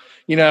there,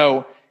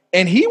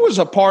 and he was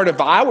a part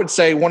of, I would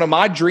say, one of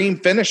my dream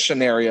finish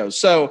scenarios.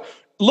 So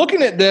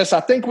looking at this,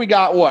 I think we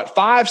got,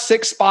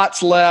 5-6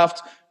 spots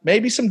left,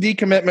 maybe some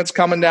decommitments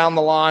coming down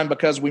the line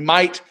because we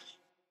might,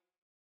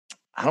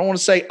 I don't want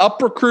to say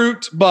up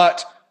recruit,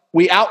 but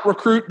we out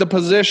recruit the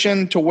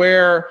position to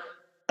where,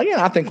 again,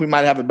 I think we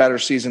might have a better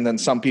season than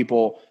some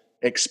people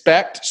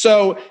expect.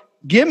 So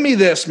give me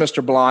this,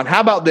 Mr. Blonde.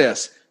 How about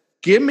this?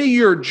 Give me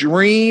your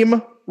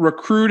dream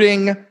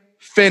recruiting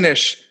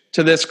finish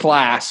to this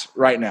class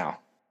right now?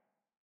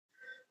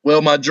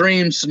 Well, my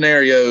dream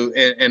scenario,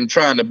 and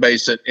trying to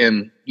base it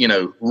in,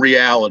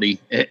 reality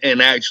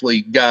and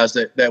actually guys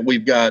that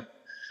we've got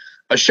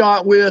a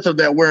shot with or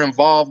that we're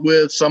involved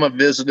with. Some have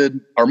visited,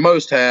 or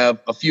most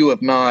have, a few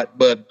have not.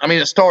 But,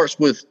 it starts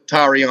with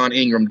Tyrion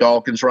Ingram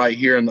Dawkins right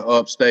here in the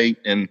upstate.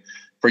 And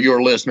for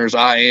your listeners,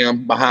 I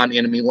am behind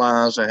enemy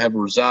lines. I have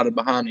resided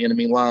behind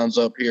enemy lines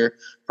up here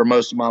for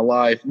most of my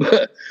life.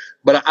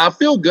 But I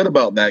feel good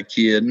about that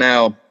kid.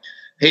 Now,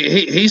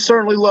 he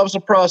certainly loves the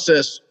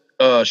process,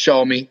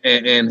 Shawmy,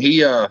 and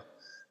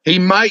he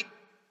might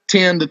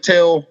tend to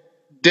tell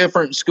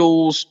different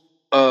schools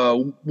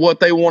what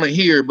they want to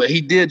hear, but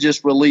he did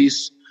just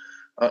release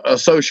a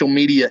social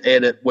media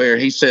edit where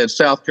he said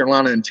South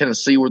Carolina and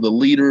Tennessee were the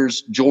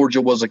leaders,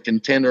 Georgia was a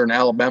contender, and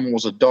Alabama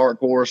was a dark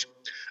horse.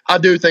 I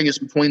do think it's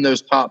between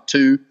those top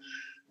two,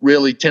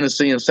 really,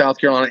 Tennessee and South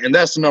Carolina, and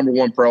that's the number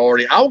one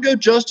priority. I'll go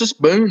Justice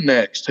Boone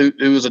next, who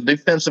is a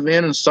defensive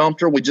end in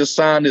Sumter. We just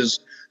signed his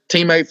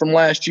teammate from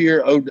last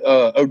year,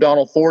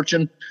 O'Donnell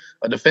Fortune,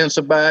 a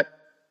defensive back.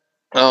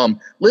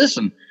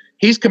 Listen,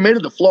 he's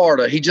committed to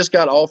Florida. He just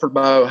got offered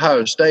by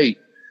Ohio State.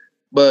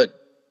 But,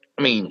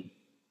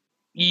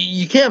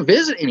 you can't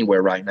visit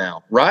anywhere right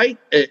now, right?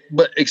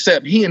 But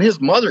except he and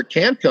his mother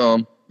can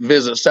come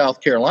visit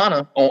South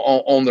Carolina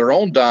on their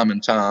own dime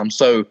and time.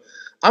 So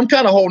I'm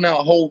kind of holding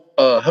out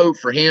hope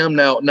for him.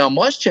 Now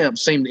Muschamp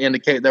seemed to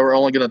indicate they were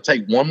only going to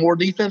take one more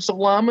defensive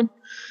lineman.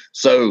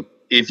 So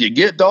if you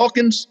get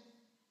Dawkins,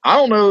 I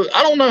don't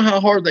know how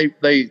hard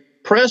they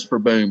press for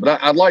Boone, but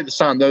I'd like to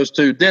sign those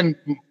two. Then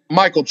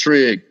Michael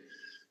Trigg,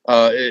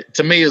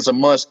 to me, is a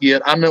must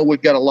get. I know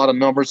we've got a lot of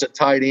numbers at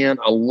tight end,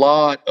 a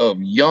lot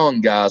of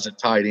young guys at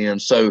tight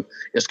end. So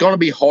it's going to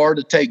be hard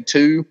to take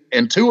two.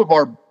 And two of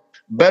our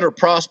better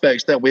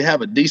prospects that we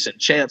have a decent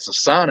chance of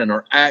signing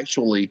are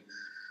actually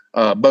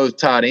both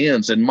tight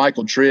ends. And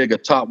Michael Trigg, a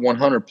top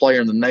 100 player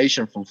in the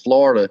nation from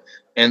Florida,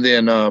 and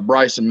then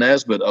Bryson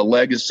Nesbitt, a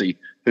legacy,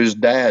 whose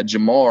dad,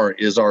 Jamar,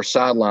 is our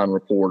sideline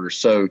reporter.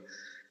 So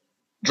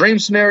dream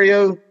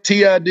scenario,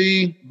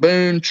 TID,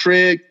 Boone,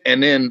 Trigg,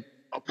 and then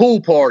a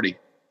pool party,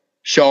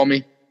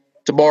 Shawmy,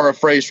 to borrow a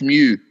phrase from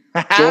you.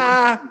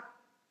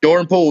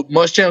 Jordan Poole.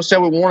 Muschamp said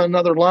we want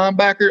another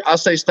linebacker. I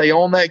say stay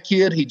on that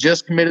kid. He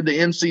just committed to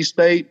NC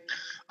State.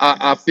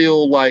 I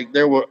feel like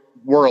there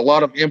were a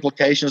lot of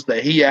implications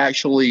that he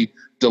actually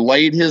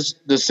delayed his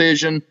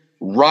decision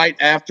right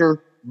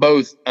after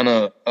both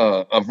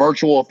a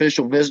virtual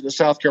official visit to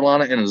South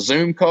Carolina and a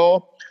Zoom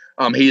call.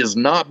 He has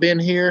not been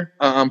here.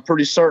 I'm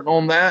pretty certain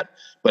on that.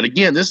 But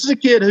again, this is a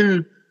kid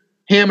who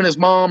him and his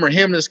mom or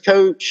him and his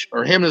coach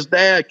or him and his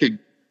dad could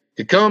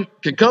come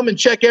and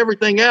check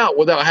everything out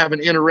without having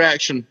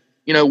interaction,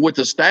 with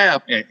the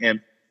staff.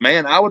 And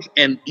man,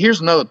 and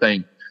here's another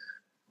thing.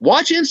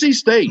 Watch NC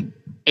State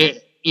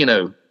and,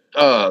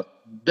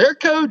 their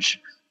coach,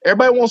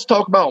 everybody wants to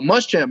talk about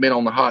Muschamp being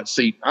on the hot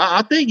seat.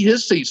 I think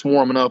his seat's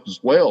warming up as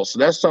well. So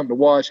that's something to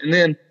watch. And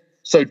then,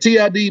 so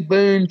TID,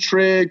 Boone,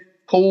 Trigg,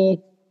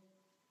 Poole.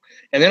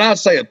 And then I'd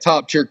say a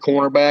top-tier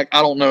cornerback.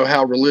 I don't know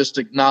how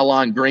realistic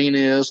Nyline Green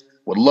is.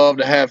 Would love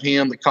to have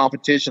him. The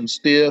competition's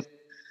stiff.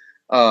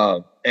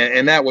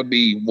 And that would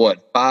be,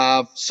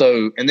 5?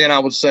 So, and then I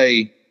would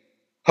say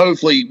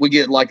hopefully we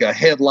get like a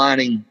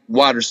headlining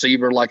wide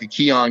receiver like a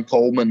Keon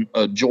Coleman,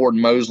 a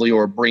Jordan Mosley,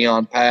 or a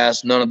Breon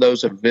Pass. None of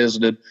those have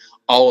visited.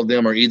 All of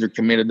them are either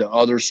committed to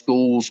other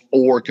schools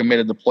or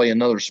committed to play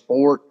another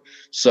sport.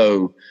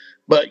 So,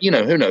 but,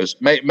 who knows?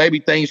 Maybe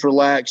things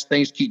relax,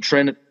 things keep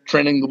trending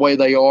the way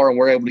they are, and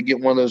we're able to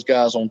get one of those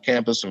guys on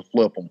campus and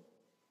flip them.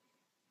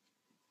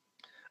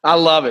 I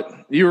love it.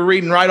 You were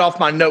reading right off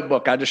my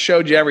notebook. I just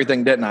showed you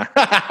everything, didn't I?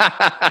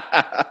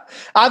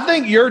 I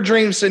think your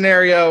dream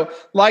scenario,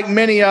 like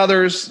many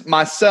others,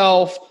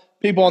 myself,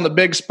 people on the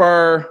Big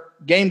Spur,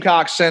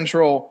 Gamecock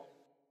Central,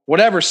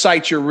 whatever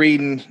site you're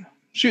reading,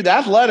 shoot, the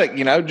Athletic,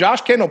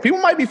 Josh Kendall, people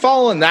might be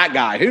following that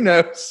guy. Who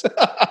knows?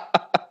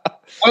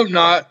 Hope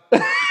not.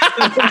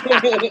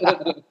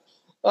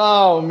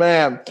 Oh,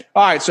 man.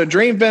 All right, so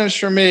dream finish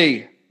for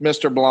me,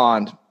 Mr.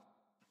 Blonde.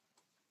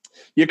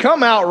 You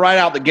come out right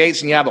out the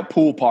gates and you have a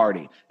pool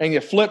party and you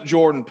flip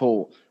Jordan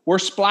Poole. We're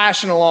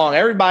splashing along.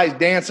 Everybody's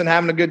dancing,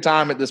 having a good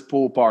time at this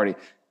pool party.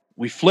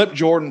 We flip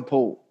Jordan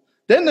Poole.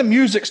 Then the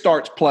music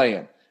starts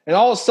playing. And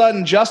all of a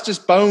sudden, Justice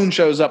Bone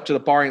shows up to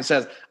the party and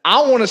says,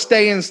 I want to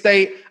stay in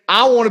state.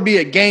 I want to be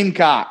a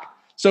Gamecock.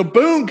 So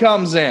Boone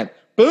comes in.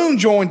 Boone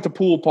joined the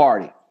pool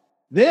party.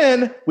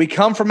 Then we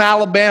come from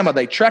Alabama.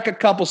 They trek a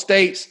couple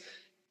states,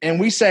 and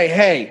we say,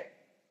 hey,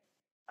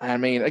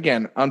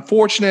 again,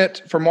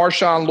 unfortunate for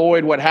Marshawn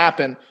Lloyd what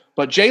happened,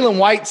 but Jalen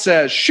White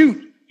says,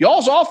 shoot,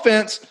 y'all's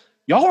offense,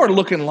 y'all are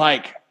looking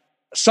like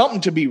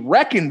something to be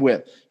reckoned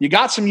with. You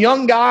got some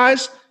young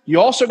guys. You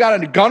also got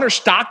a Gunnar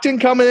Stockton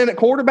coming in at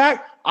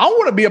quarterback. I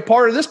want to be a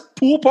part of this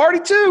pool party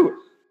too.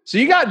 So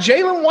you got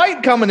Jalen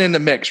White coming in the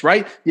mix,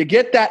 right? You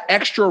get that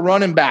extra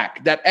running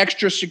back, that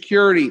extra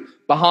security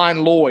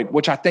behind Lloyd,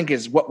 which I think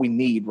is what we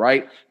need,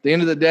 right? At the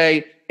end of the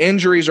day,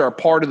 injuries are a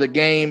part of the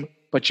game.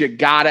 but you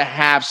got to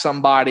have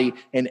somebody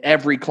in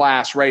every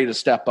class ready to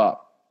step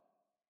up.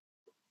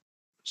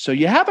 So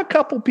you have a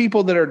couple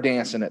people that are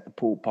dancing at the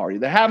pool party.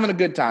 They're having a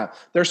good time.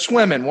 They're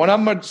swimming. One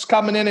of them is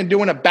coming in and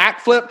doing a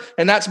backflip,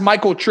 and that's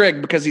Michael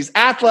Trigg because he's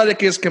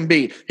athletic as can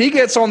be. He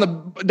gets on the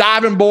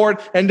diving board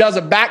and does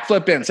a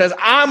backflip in, says,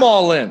 I'm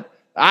all in.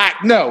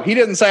 No, he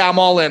didn't say I'm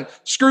all in.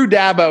 Screw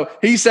Dabo.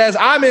 He says,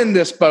 I'm in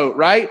this boat,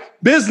 right?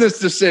 Business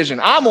decision.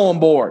 I'm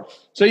on board.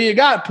 So you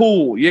got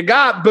Poole, you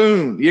got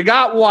Boone, you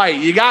got White,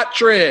 you got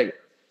Trigg.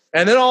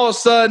 And then all of a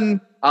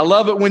sudden, I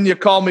love it when you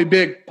call me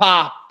Big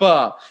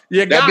Papa.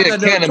 You got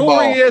the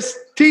notorious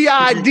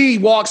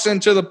TID walks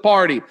into the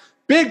party.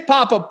 Big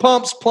Papa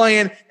Pump's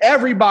playing.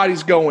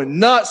 Everybody's going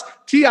nuts.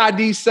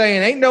 TID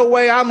saying, ain't no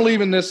way I'm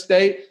leaving this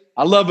state.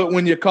 I love it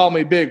when you call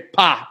me Big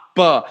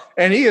Papa.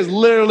 And he is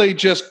literally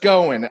just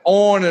going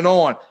on and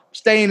on.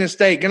 Staying in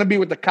state. Going to be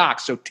with the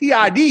Cox. So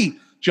TID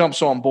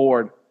jumps on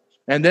board.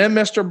 And then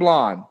Mr.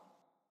 Blonde.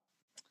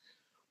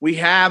 We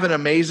have an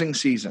amazing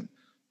season.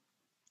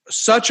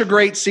 Such a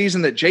great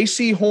season that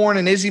J.C. Horn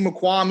and Izzy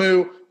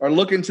Mukwamu are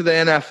looking to the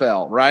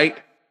NFL, right?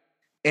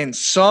 And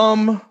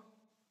some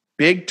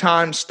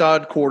big-time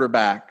stud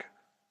cornerback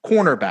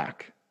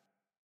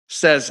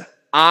says,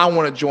 I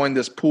want to join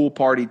this pool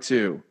party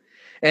too.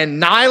 And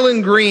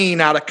Nyland Green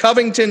out of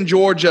Covington,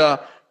 Georgia,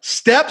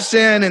 steps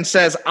in and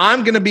says,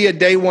 I'm going to be a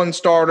day one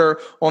starter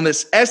on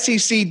this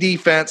SEC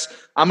defense.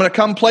 I'm going to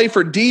come play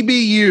for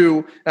DBU,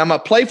 and I'm going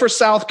to play for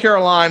South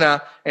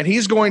Carolina, and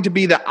he's going to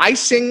be the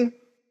icing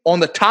on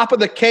the top of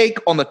the cake,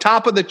 on the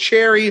top of the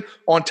cherry,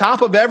 on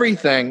top of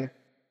everything.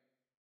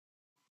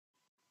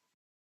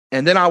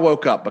 And then I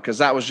woke up because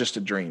that was just a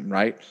dream,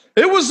 right?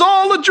 It was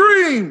all a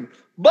dream.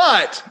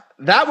 But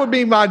that would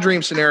be my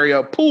dream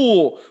scenario.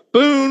 Poole,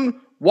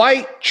 Boone,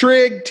 White,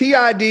 Trigg,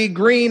 TID,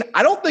 Green.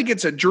 I don't think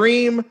it's a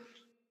dream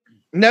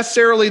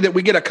necessarily that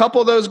we get a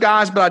couple of those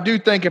guys, but I do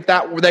think if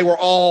they were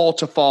all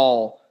to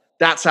fall,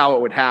 that's how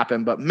it would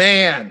happen. But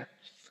man,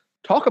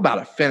 talk about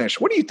a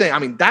finish. What do you think? I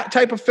mean, that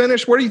type of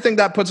finish, where do you think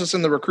that puts us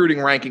in the recruiting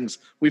rankings?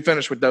 We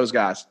finish with those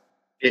guys.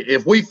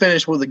 If we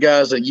finish with the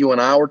guys that you and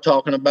I were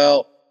talking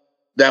about,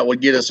 that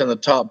would get us in the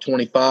top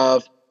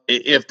 25.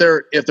 If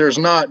there's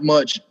not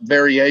much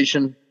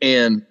variation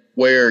in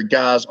where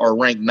guys are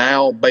ranked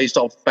now based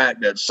off the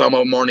fact that some of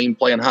them aren't even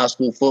playing high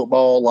school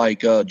football,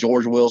 like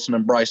George Wilson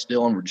and Bryce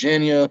Steele in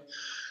Virginia,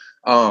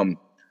 I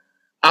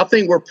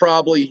think we're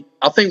probably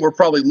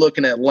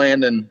looking at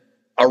landing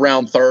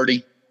around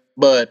 30.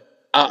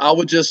 But I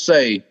would just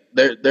say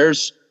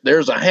there's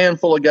a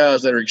handful of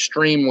guys that are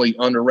extremely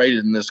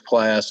underrated in this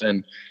class,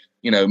 and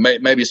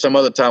maybe some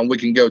other time we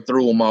can go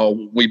through them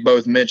all. We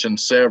both mentioned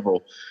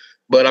several,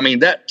 but I mean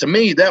that to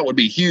me that would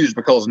be huge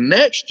because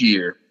next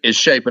year is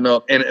shaping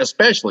up, and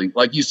especially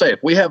like you say, if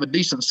we have a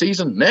decent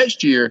season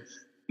next year,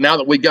 now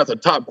that we got the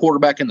top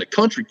quarterback in the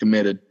country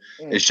committed,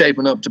 is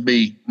shaping up to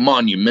be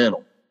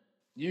monumental.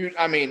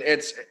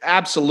 It's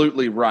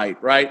absolutely right?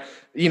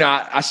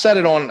 I said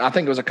it on, I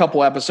think it was a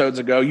couple episodes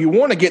ago. You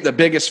want to get the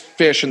biggest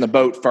fish in the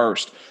boat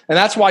first. And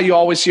that's why you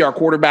always see our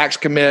quarterbacks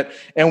commit.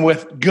 And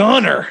with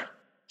Gunner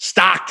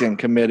Stockton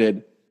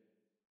committed,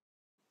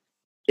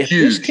 if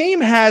this team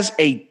has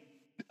a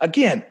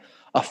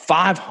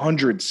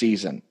 500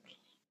 season,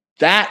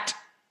 that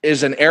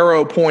is an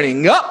arrow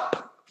pointing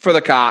up for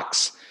the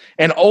Cox.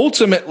 And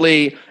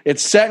ultimately,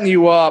 it's setting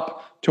you up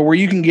to where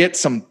you can get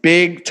some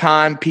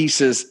big-time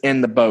pieces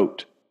in the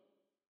boat.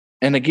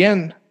 And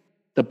again,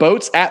 the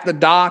boat's at the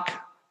dock.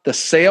 The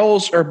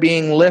sails are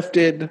being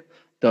lifted.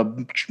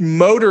 The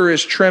motor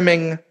is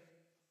trimming.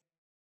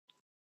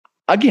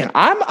 Again,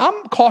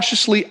 I'm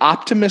cautiously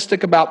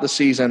optimistic about the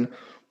season,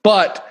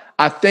 but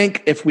I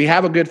think if we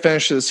have a good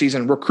finish to the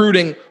season,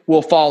 recruiting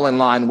will fall in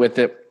line with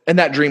it, and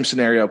that dream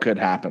scenario could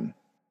happen.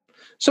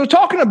 So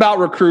talking about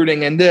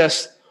recruiting and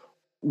this,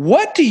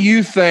 what do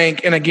you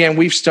think, and again,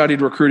 we've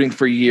studied recruiting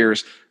for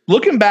years,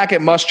 looking back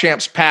at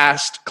Muschamp's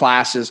past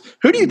classes,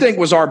 who do you think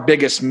was our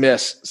biggest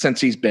miss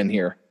since he's been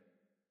here?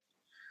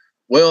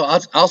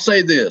 Well, I'll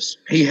say this.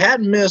 He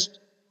hadn't missed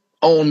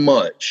on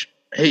much.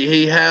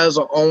 He has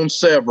on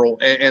several,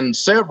 and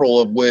several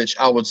of which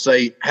I would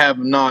say have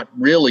not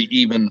really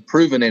even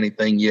proven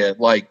anything yet.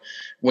 Like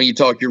when you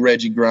talk your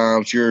Reggie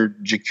Grimes, your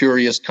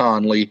Jacurius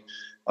Conley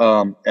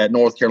at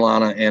North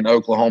Carolina and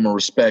Oklahoma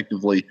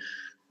respectively.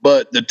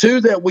 But the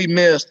two that we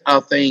missed, I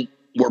think,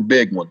 were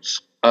big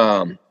ones.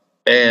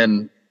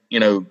 And,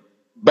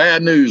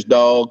 bad news,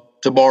 dog,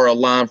 to borrow a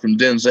line from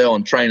Denzel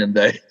in Training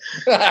Day.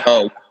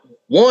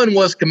 One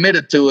was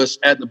committed to us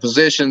at the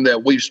position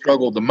that we've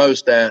struggled the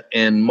most at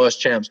in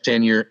Muschamp's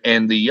tenure,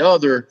 and the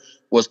other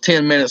was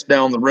 10 minutes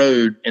down the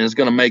road and is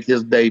going to make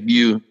his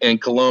debut in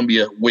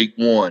Columbia week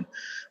 1.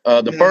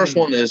 The first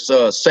one is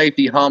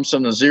safety Hamza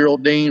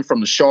Naziruddin from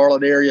the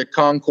Charlotte area,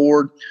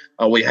 Concord.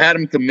 We had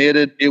him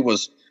committed.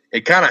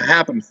 It kind of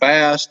happened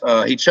fast.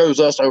 He chose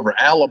us over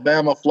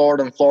Alabama,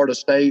 Florida, and Florida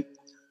State.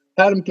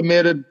 Had him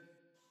committed.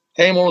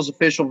 Came on his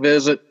official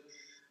visit.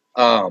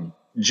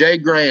 Jay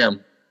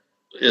Graham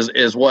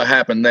is what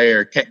happened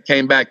there.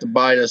 Came back to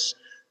bite us.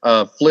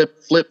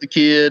 Flipped the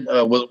kid,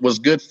 was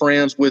good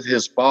friends with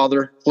his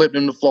father, flipped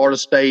him to Florida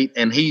State,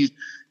 and he's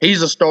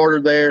a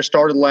starter there,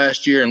 started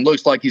last year, and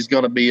looks like he's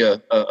going to be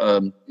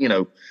a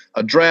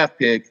draft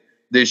pick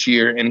this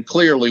year. And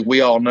clearly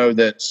we all know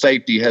that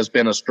safety has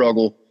been a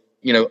struggle,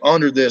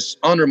 under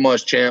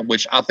Muschamp,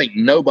 which I think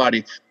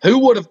who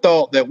would have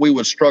thought that we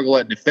would struggle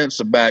at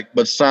defensive back,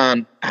 but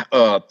sign 3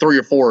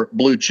 or 4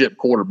 blue chip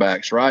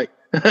quarterbacks, right?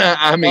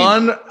 I mean,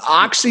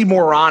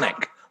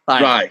 oxymoronic.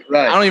 Right.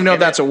 I don't even know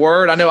if that's a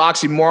word. I know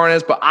oxymoron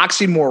is, but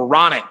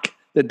oxymoronic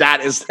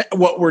that is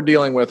what we're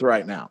dealing with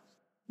right now.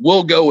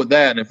 We'll go with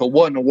that. And if it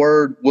wasn't a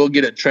word, we'll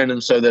get it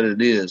trending so that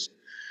it is.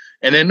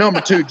 And then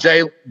number 2,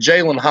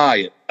 Jalen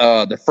Hyatt,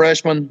 the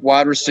freshman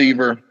wide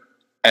receiver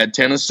at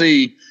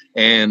Tennessee.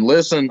 And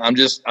listen, I'm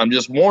just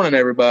warning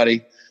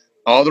everybody.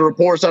 All the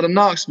reports out of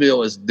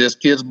Knoxville is this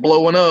kid's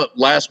blowing up.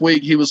 Last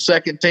week he was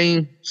second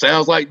team.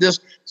 Sounds like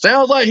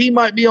he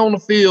might be on the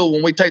field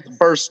when we take the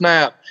first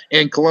snap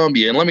in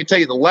Columbia. And let me tell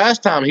you, the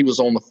last time he was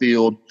on the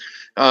field,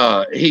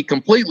 he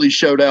completely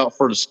showed out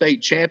for the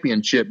state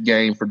championship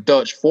game for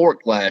Dutch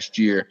Fork last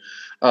year.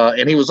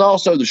 And he was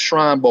also the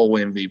Shrine Bowl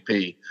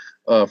MVP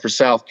for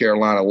South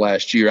Carolina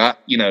last year.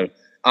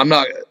 I'm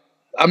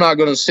not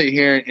going to sit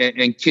here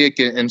and kick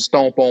and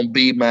stomp on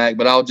BMAC,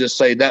 but I'll just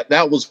say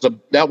that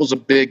was a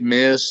big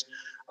miss.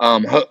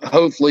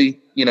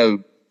 Hopefully,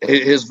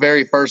 his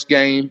very first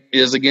game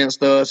is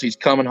against us. He's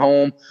coming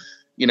home.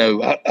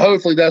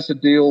 Hopefully that's a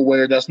deal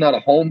where that's not a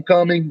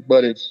homecoming,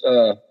 but it's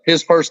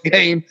his first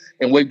game.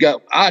 And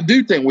I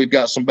do think we've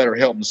got some better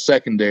help in the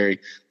secondary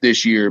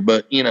this year.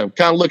 But, kind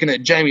of looking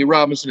at Jamie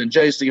Robinson and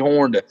J.C.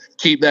 Horn to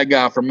keep that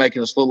guy from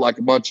making us look like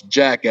a bunch of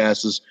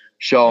jackasses,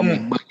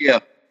 Shawman. But, yeah,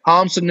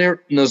 Hamza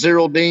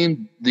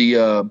Naziruddin,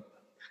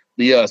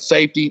 the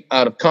safety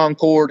out of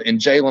Concord, and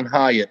Jalen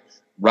Hyatt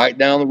right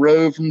down the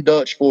road from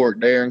Dutch Fork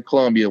there in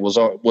Columbia was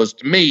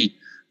to me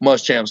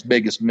Muschamp's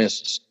biggest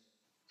misses.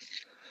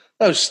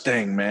 Those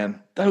sting, man.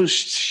 Those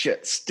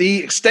shit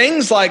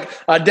stings like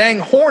a dang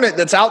hornet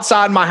that's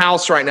outside my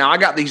house right now. I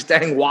got these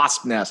dang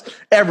wasp nests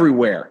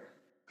everywhere.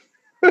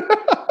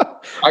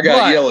 I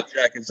got yellow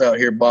jackets out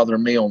here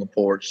bothering me on the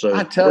porch. So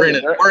we're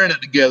in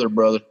it together,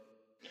 brother.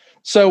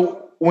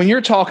 So when you're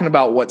talking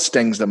about what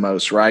stings the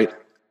most, right?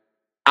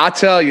 I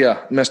tell you,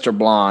 Mr.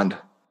 Blonde,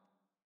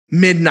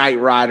 Midnight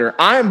Rider,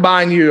 I am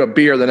buying you a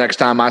beer the next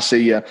time I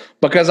see you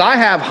because I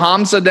have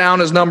Hamza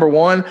down as number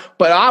 1,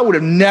 but I would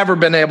have never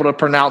been able to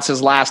pronounce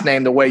his last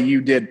name the way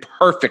you did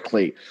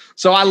perfectly.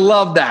 So I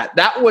love that.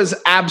 That was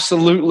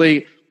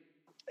absolutely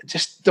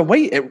just the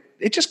way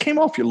it just came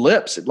off your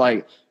lips.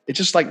 It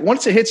just like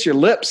once it hits your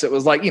lips, it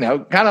was like,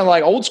 kind of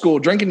like old school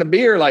drinking the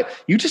beer. Like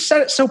you just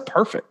said it so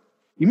perfect.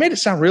 You made it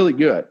sound really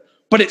good,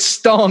 but it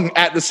stung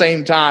at the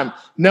same time,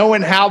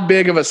 knowing how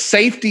big of a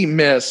safety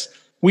miss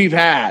we've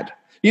had.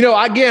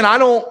 Again, I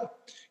don't,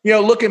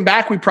 looking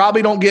back, we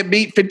probably don't get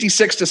beat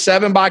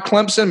 56-7 by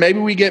Clemson. Maybe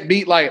we get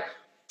beat like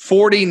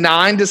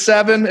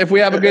 49-7 if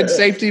we have a good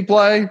safety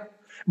play.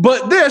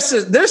 But this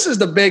is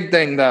the big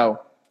thing,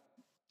 though.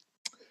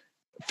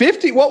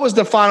 50. What was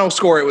the final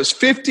score? It was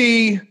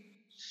 52.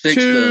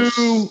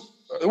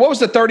 What was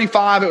the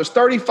 35? It was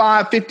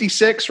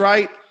 35-56,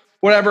 right?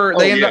 Whatever.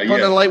 They ended up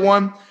putting the late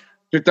one.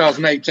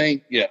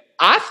 2018. Yeah.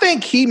 I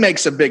think he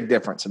makes a big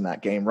difference in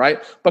that game,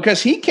 right?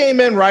 Because he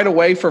came in right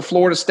away for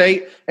Florida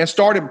State and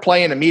started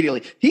playing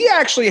immediately. He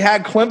actually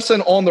had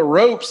Clemson on the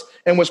ropes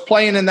and was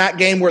playing in that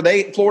game where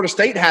Florida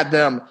State had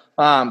them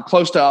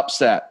close to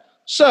upset.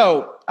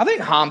 So I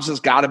think Hamza's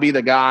got to be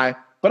the guy.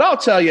 But I'll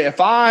tell you,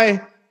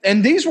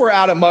 and these were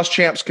out of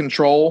Muschamp's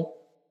control,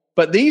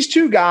 but these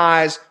two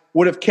guys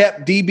would have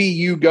kept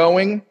DBU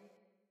going.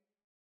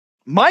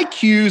 Mike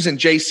Hughes and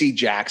J.C.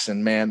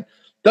 Jackson, man.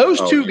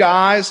 Those two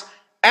guys –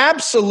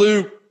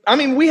 absolute. I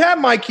mean, we had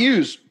Mike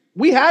Hughes.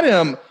 We had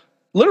him.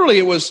 Literally,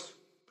 it was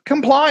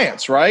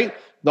compliance, right?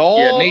 The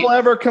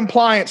all-ever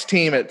compliance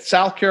team at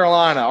South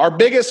Carolina.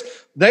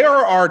 They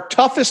are our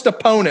toughest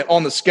opponent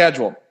on the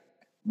schedule.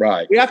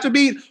 Right. We have to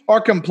beat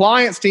our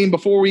compliance team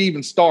before we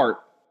even start.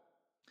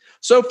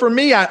 So for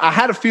me, I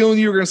had a feeling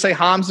you were going to say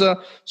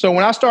Hamza. So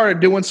when I started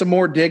doing some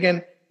more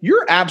digging,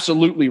 you're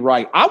absolutely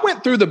right. I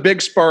went through the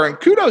Big Spur, and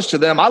kudos to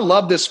them. I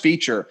love this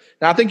feature.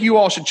 And I think you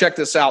all should check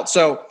this out.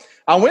 So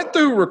I went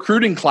through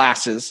recruiting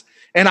classes,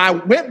 and I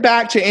went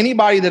back to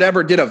anybody that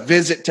ever did a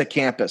visit to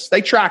campus.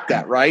 They track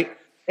that, right?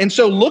 And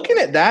so looking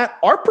at that,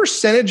 our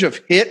percentage of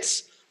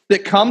hits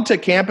that come to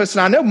campus,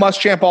 and I know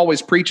Muschamp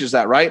always preaches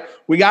that, right?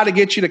 We got to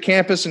get you to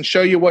campus and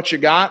show you what you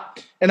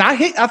got. And I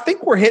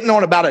think we're hitting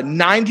on about a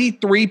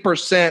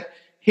 93%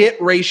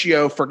 hit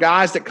ratio for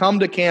guys that come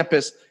to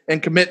campus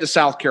and commit to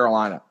South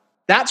Carolina.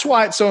 That's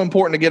why it's so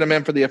important to get them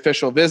in for the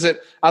official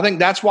visit. I think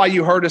that's why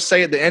you heard us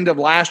say at the end of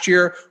last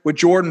year with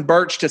Jordan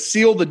Birch to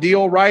seal the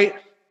deal, right?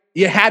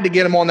 You had to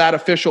get him on that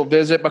official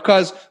visit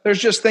because there's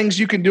just things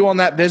you can do on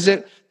that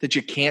visit that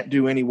you can't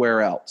do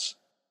anywhere else.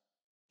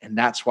 And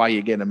that's why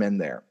you get them in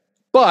there.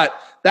 But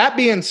that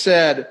being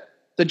said,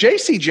 the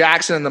J.C.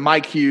 Jackson and the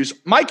Mike Hughes,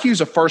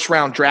 a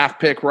first-round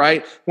draft pick,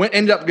 right?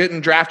 Ended up getting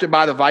drafted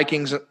by the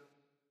Vikings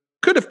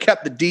could have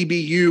kept the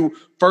DBU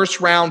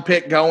first-round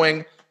pick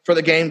going for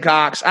the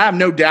Gamecocks. I have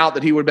no doubt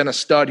that he would have been a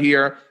stud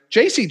here.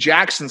 J.C.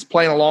 Jackson's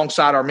playing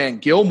alongside our man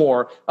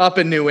Gilmore up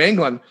in New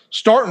England,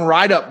 starting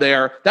right up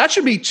there. That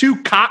should be two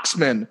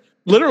Coxmen,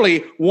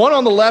 literally one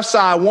on the left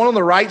side, one on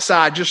the right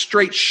side, just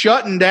straight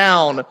shutting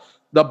down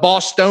the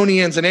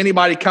Bostonians and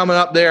anybody coming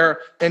up there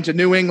into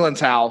New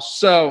England's house.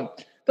 So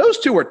those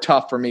two are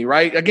tough for me,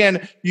 right?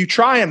 Again, you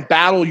try and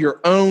battle your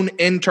own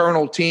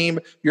internal team,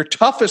 your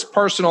toughest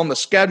person on the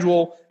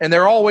schedule, and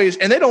they're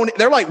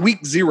like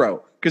week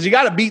 0 because you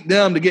got to beat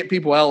them to get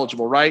people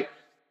eligible, right?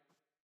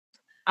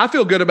 I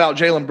feel good about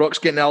Jalen Brooks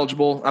getting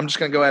eligible. I'm just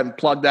going to go ahead and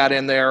plug that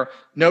in there.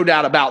 No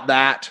doubt about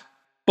that.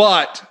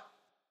 But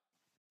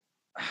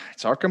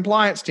it's our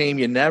compliance team.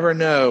 You never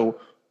know.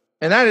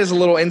 And that is a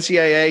little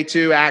NCAA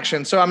too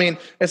action. So, I mean,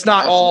 it's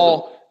not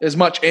all as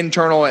much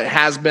internal it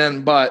has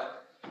been,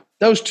 but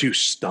those two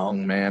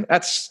stung, man.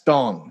 That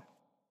stung.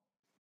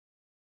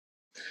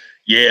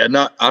 Yeah,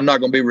 I'm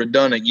not going to be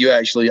redundant.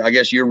 I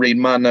guess you're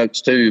reading my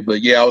notes too.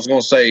 But, yeah, I was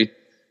going to say,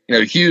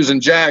 Hughes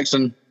and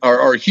Jackson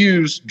or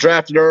Hughes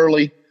drafted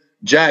early,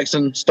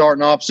 Jackson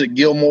starting opposite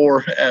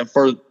Gilmore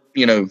for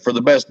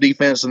the best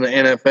defense in the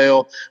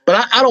NFL.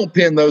 But I don't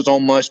pin those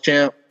on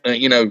Muschamp.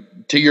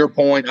 To your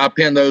point, I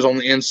pin those on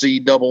the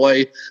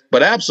NCAA.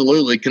 But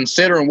absolutely,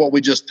 considering what we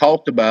just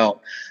talked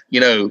about,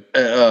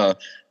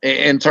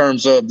 in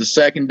terms of the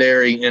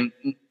secondary and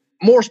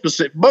more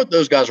specific, both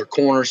those guys are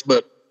corners.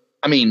 But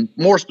I mean,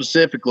 more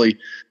specifically,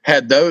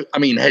 had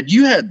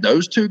you had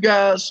those two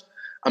guys,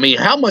 I mean,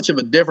 how much of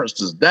a difference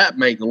does that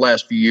make the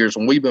last few years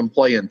when we've been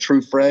playing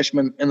true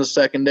freshmen in the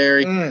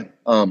secondary?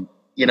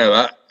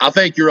 I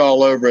think you're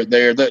all over it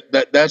there.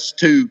 That's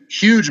two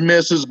huge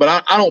misses,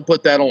 but I don't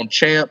put that on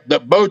Champ.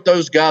 That both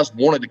those guys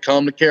wanted to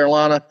come to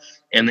Carolina,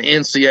 and the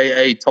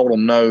NCAA told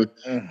them no.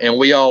 And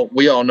we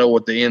all know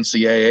what the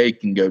NCAA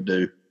can go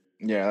do.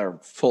 Yeah, they're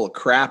full of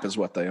crap is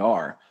what they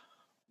are.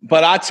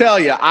 But I tell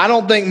you, I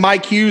don't think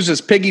Mike Hughes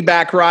is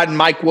piggyback riding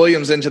Mike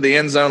Williams into the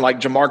end zone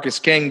like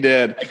Jamarcus King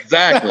did.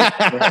 Exactly.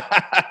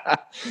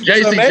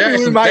 J.C.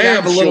 Jackson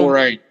damn sure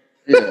ain't.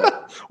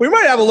 Yeah. We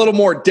might have a little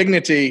more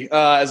dignity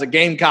as a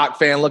Gamecock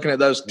fan looking at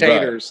those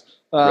taters.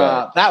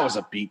 Right. That was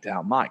a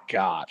beatdown. My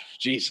God.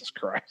 Jesus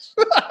Christ.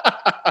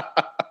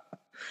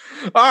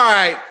 All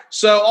right.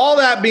 So all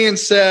that being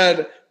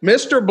said,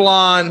 Mr.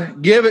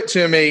 Blonde, give it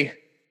to me.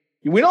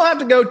 We don't have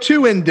to go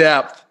too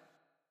in-depth.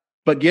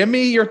 But give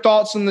me your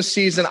thoughts on the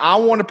season. I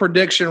want a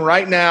prediction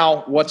right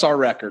now. What's our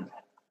record?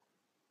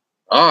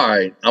 All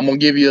right. I'm going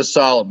to give you a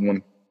solid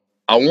one.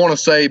 I want to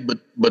say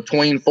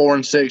between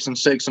 4-6 and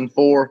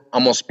 6-4.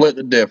 I'm going to split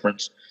the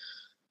difference.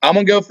 I'm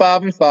going to go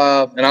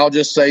 5-5, and I'll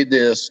just say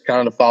this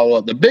kind of to follow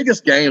up. The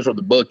biggest games are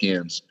the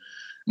bookends.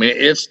 I mean,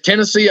 it's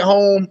Tennessee at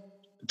home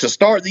to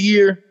start the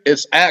year.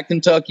 It's at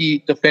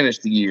Kentucky to finish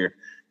the year.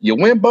 You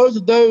win both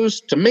of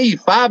those, to me,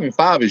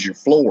 5-5 is your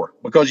floor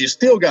because you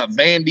still got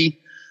Vandy,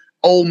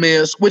 Ole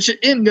Miss, which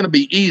isn't going to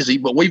be easy,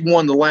 but we've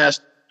won the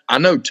last,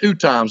 2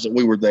 times that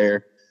we were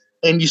there.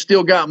 And you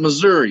still got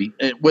Missouri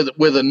with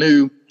a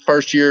new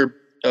first-year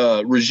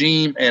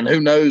regime, and who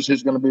knows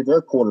who's going to be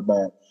their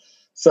quarterback.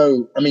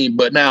 So,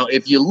 but now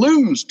if you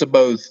lose to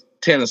both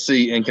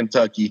Tennessee and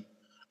Kentucky,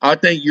 I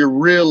think you're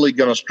really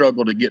going to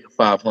struggle to get to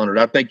 500.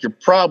 I think you're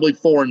probably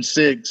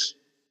 4-6,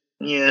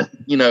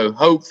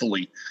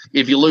 hopefully,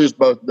 if you lose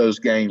both of those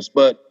games.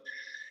 But,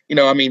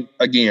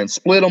 again,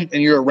 split them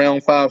and you're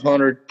around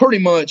 500. Pretty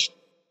much,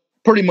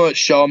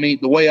 Shaw me.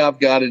 The way I've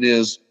got it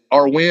is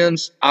our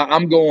wins.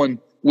 I'm going,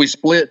 we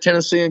split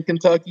Tennessee and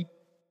Kentucky.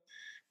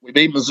 We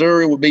beat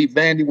Missouri. We beat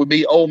Vandy. We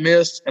beat Ole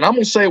Miss. And I'm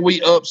going to say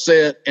we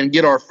upset and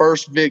get our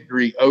first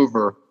victory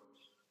over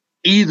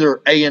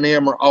either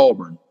A&M or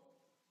Auburn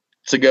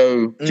to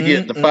get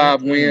the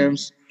 5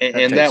 wins.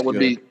 And that would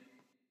be,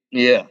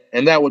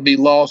 and that would be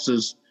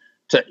losses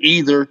to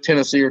either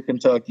Tennessee or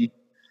Kentucky.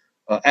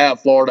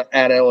 At Florida,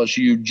 at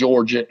LSU,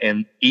 Georgia,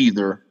 and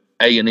either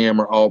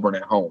A&M or Auburn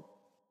at home.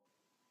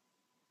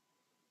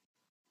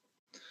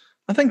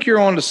 I think you're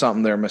on to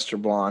something there, Mr.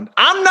 Blonde.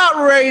 I'm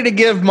not ready to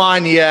give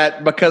mine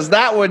yet because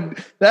then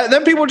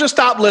people just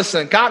stop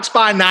listening. Cox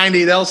by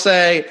 90, they'll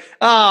say,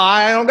 oh,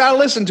 I don't got to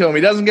listen to him.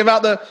 He doesn't give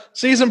out the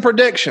season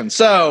prediction.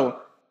 So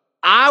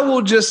I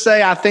will just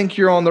say I think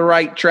you're on the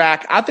right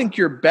track. I think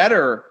you're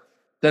better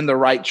than the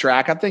right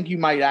track. I think you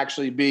might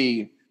actually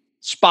be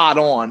spot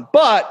on.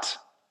 But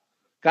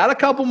got a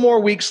couple more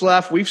weeks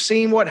left. We've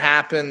seen what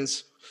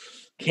happens.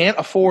 Can't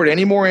afford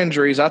any more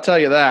injuries. I'll tell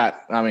you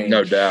that.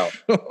 No doubt.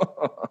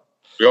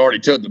 We already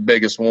took the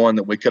biggest one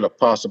that we could have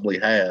possibly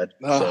had.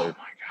 Oh, my God.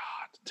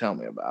 Tell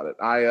me about it.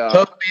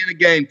 Tough being a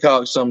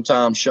Gamecock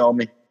sometimes, show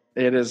me.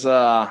 It is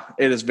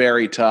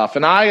very tough.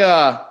 And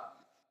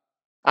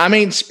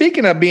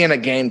speaking of being a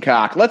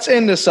Gamecock, let's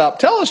end this up.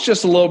 Tell us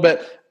just a little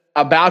bit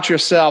about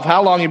yourself,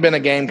 how long you've been a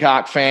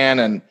Gamecock fan,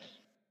 and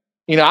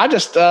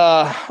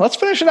let's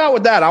finish it out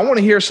with that. I want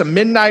to hear some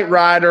Midnight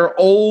Rider,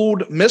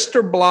 old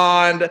Mr.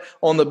 Blonde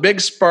on the Big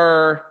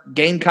Spur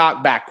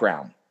Gamecock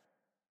background.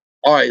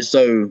 All right,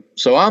 so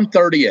I'm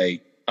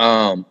 38.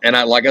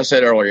 And like I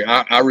said earlier,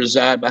 I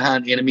reside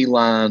behind enemy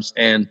lines.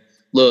 And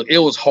look, it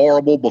was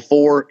horrible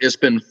before. It's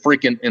been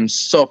freaking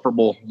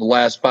insufferable the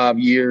last 5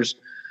 years.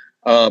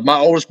 My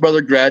oldest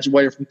brother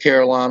graduated from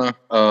Carolina.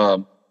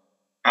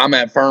 I'm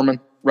at Furman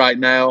right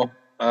now.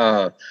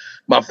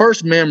 My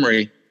first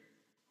memory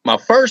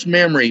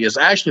is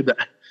actually the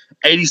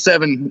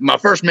 87. My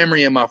first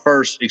memory and my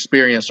first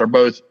experience are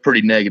both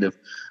pretty negative.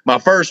 My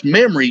first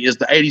memory is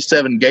the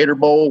 87 Gator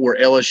Bowl where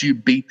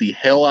LSU beat the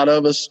hell out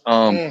of us.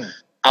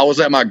 I was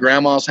at my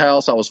grandma's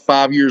house. I was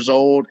 5 years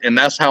old, and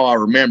that's how I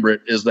remember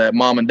it, is that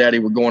mom and daddy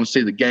were going to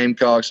see the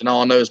Gamecocks, and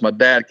all I know is my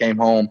dad came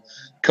home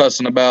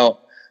cussing about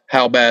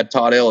how bad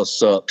Todd Ellis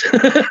sucked.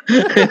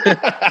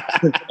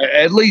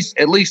 at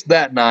least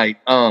that night.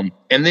 And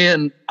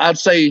then I'd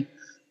say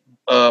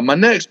my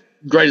next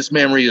greatest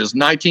memory is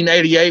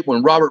 1988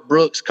 when Robert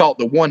Brooks caught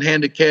the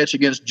one-handed catch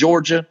against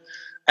Georgia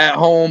at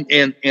home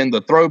in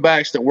the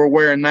throwbacks that we're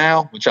wearing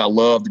now, which I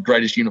love, the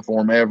greatest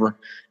uniform ever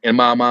in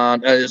my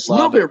mind. It's a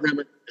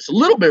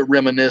little bit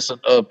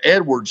reminiscent of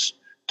Edwards'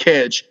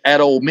 catch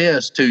at Ole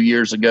Miss 2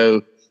 years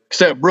ago,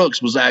 except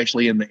Brooks was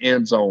actually in the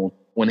end zone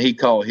when he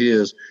caught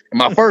his. And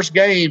my first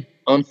game,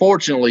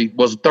 unfortunately,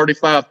 was a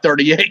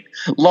 35-38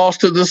 loss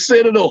to the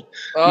Citadel.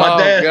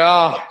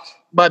 God.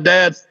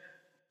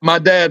 My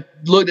dad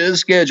looked at his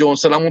schedule and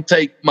said, I'm going to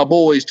take my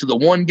boys to the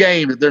one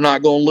game that they're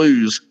not going to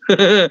lose.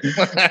 An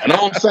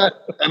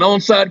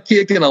onside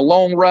kick and a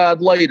long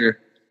ride later,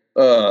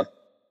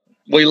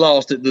 we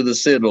lost it to the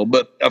Citadel.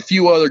 But a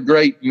few other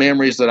great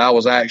memories that I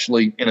was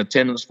actually in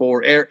attendance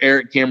for.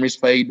 Eric Kimrey's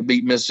fade to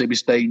beat Mississippi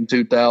State in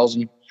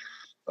 2000.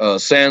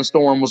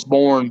 Sandstorm was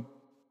born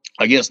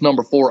against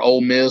number 4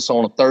 Ole Miss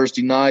on a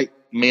Thursday night.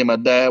 Me and my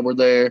dad were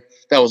there.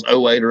 That was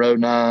 08 or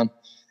 09.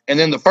 And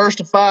then the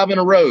first of 5 in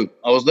a row,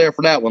 I was there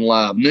for that one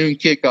live. Noon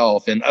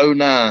kickoff in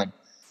 09.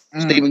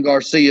 Steven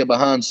Garcia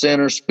behind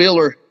center.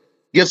 Spiller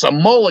gets a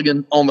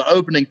mulligan on the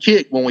opening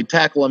kick when we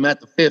tackle him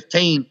at the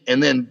 15,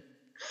 and then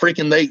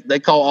freaking they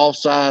call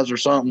offsides or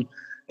something,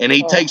 and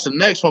he takes the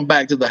next one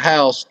back to the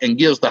house and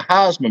gives the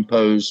Heisman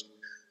pose,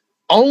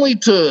 only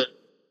to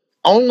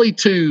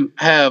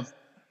have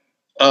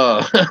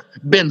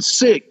been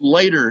sick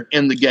later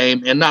in the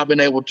game and not been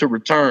able to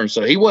return.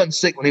 So he wasn't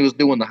sick when he was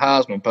doing the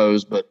Heisman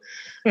pose, but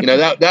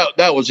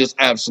that was just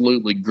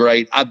absolutely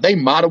great. They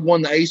might have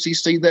won the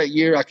ACC that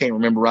year. I can't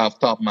remember right off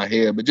the top of my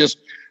head, but just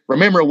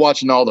remember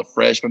watching all the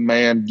freshmen,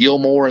 man.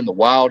 Gilmore and the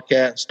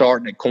Wildcat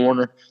starting at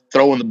corner,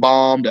 throwing the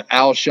bomb to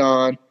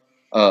Alshon.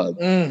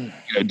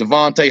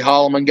 Devontae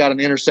Holloman got an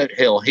interception.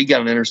 Hell, he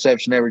got an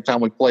interception every time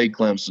we played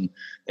Clemson.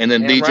 And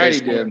then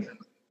DJ did.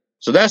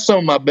 So that's some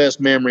of my best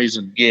memories.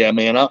 And yeah,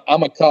 man,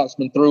 I'm a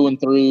Coxman through and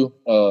through.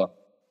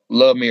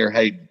 Love me or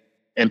hate me.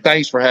 And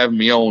thanks for having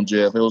me on,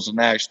 Jeff. It was an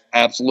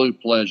absolute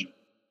pleasure.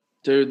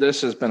 Dude,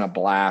 this has been a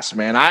blast,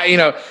 man.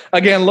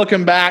 Again,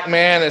 looking back,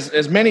 man,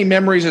 as many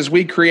memories as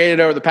we created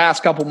over the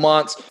past couple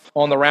months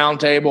on the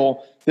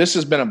roundtable, this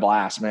has been a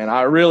blast, man.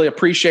 I really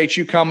appreciate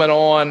you coming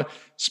on,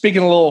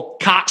 speaking a little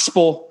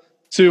Coxpel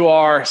to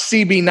our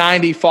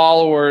CB90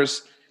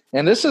 followers.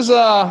 And this is,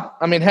 I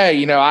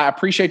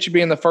appreciate you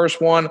being the first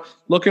one.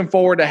 Looking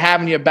forward to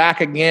having you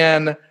back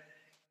again.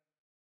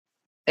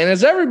 And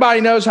as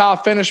everybody knows how I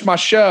finish my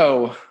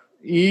show,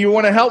 you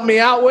want to help me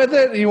out with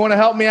it? You want to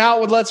help me out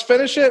with Let's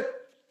Finish It?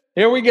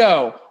 Here we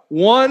go.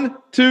 1,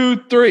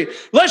 2, 3.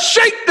 Let's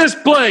shake this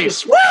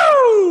place.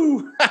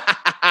 Woo!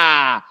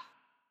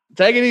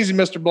 Take it easy,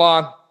 Mr.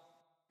 Blonde.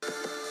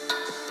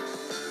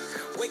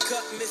 Wake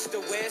up,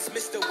 Mr. West,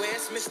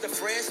 Mr.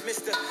 Fresh,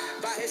 Mr.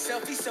 By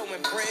himself, he's so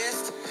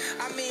impressed.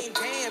 I mean,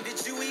 damn,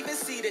 did you even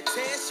see the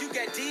test? You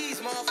got D's,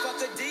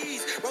 motherfucker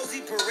D's.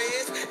 Rosie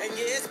Perez, and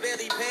yes,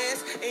 barely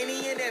passed.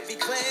 Any and every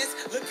class,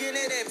 looking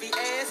at every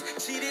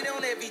ass, cheated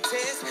on every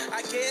test.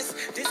 I guess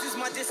this is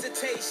my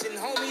dissertation.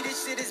 Homie,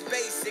 this shit is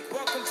basic.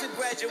 Welcome to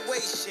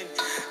graduation.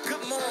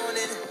 Good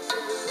morning.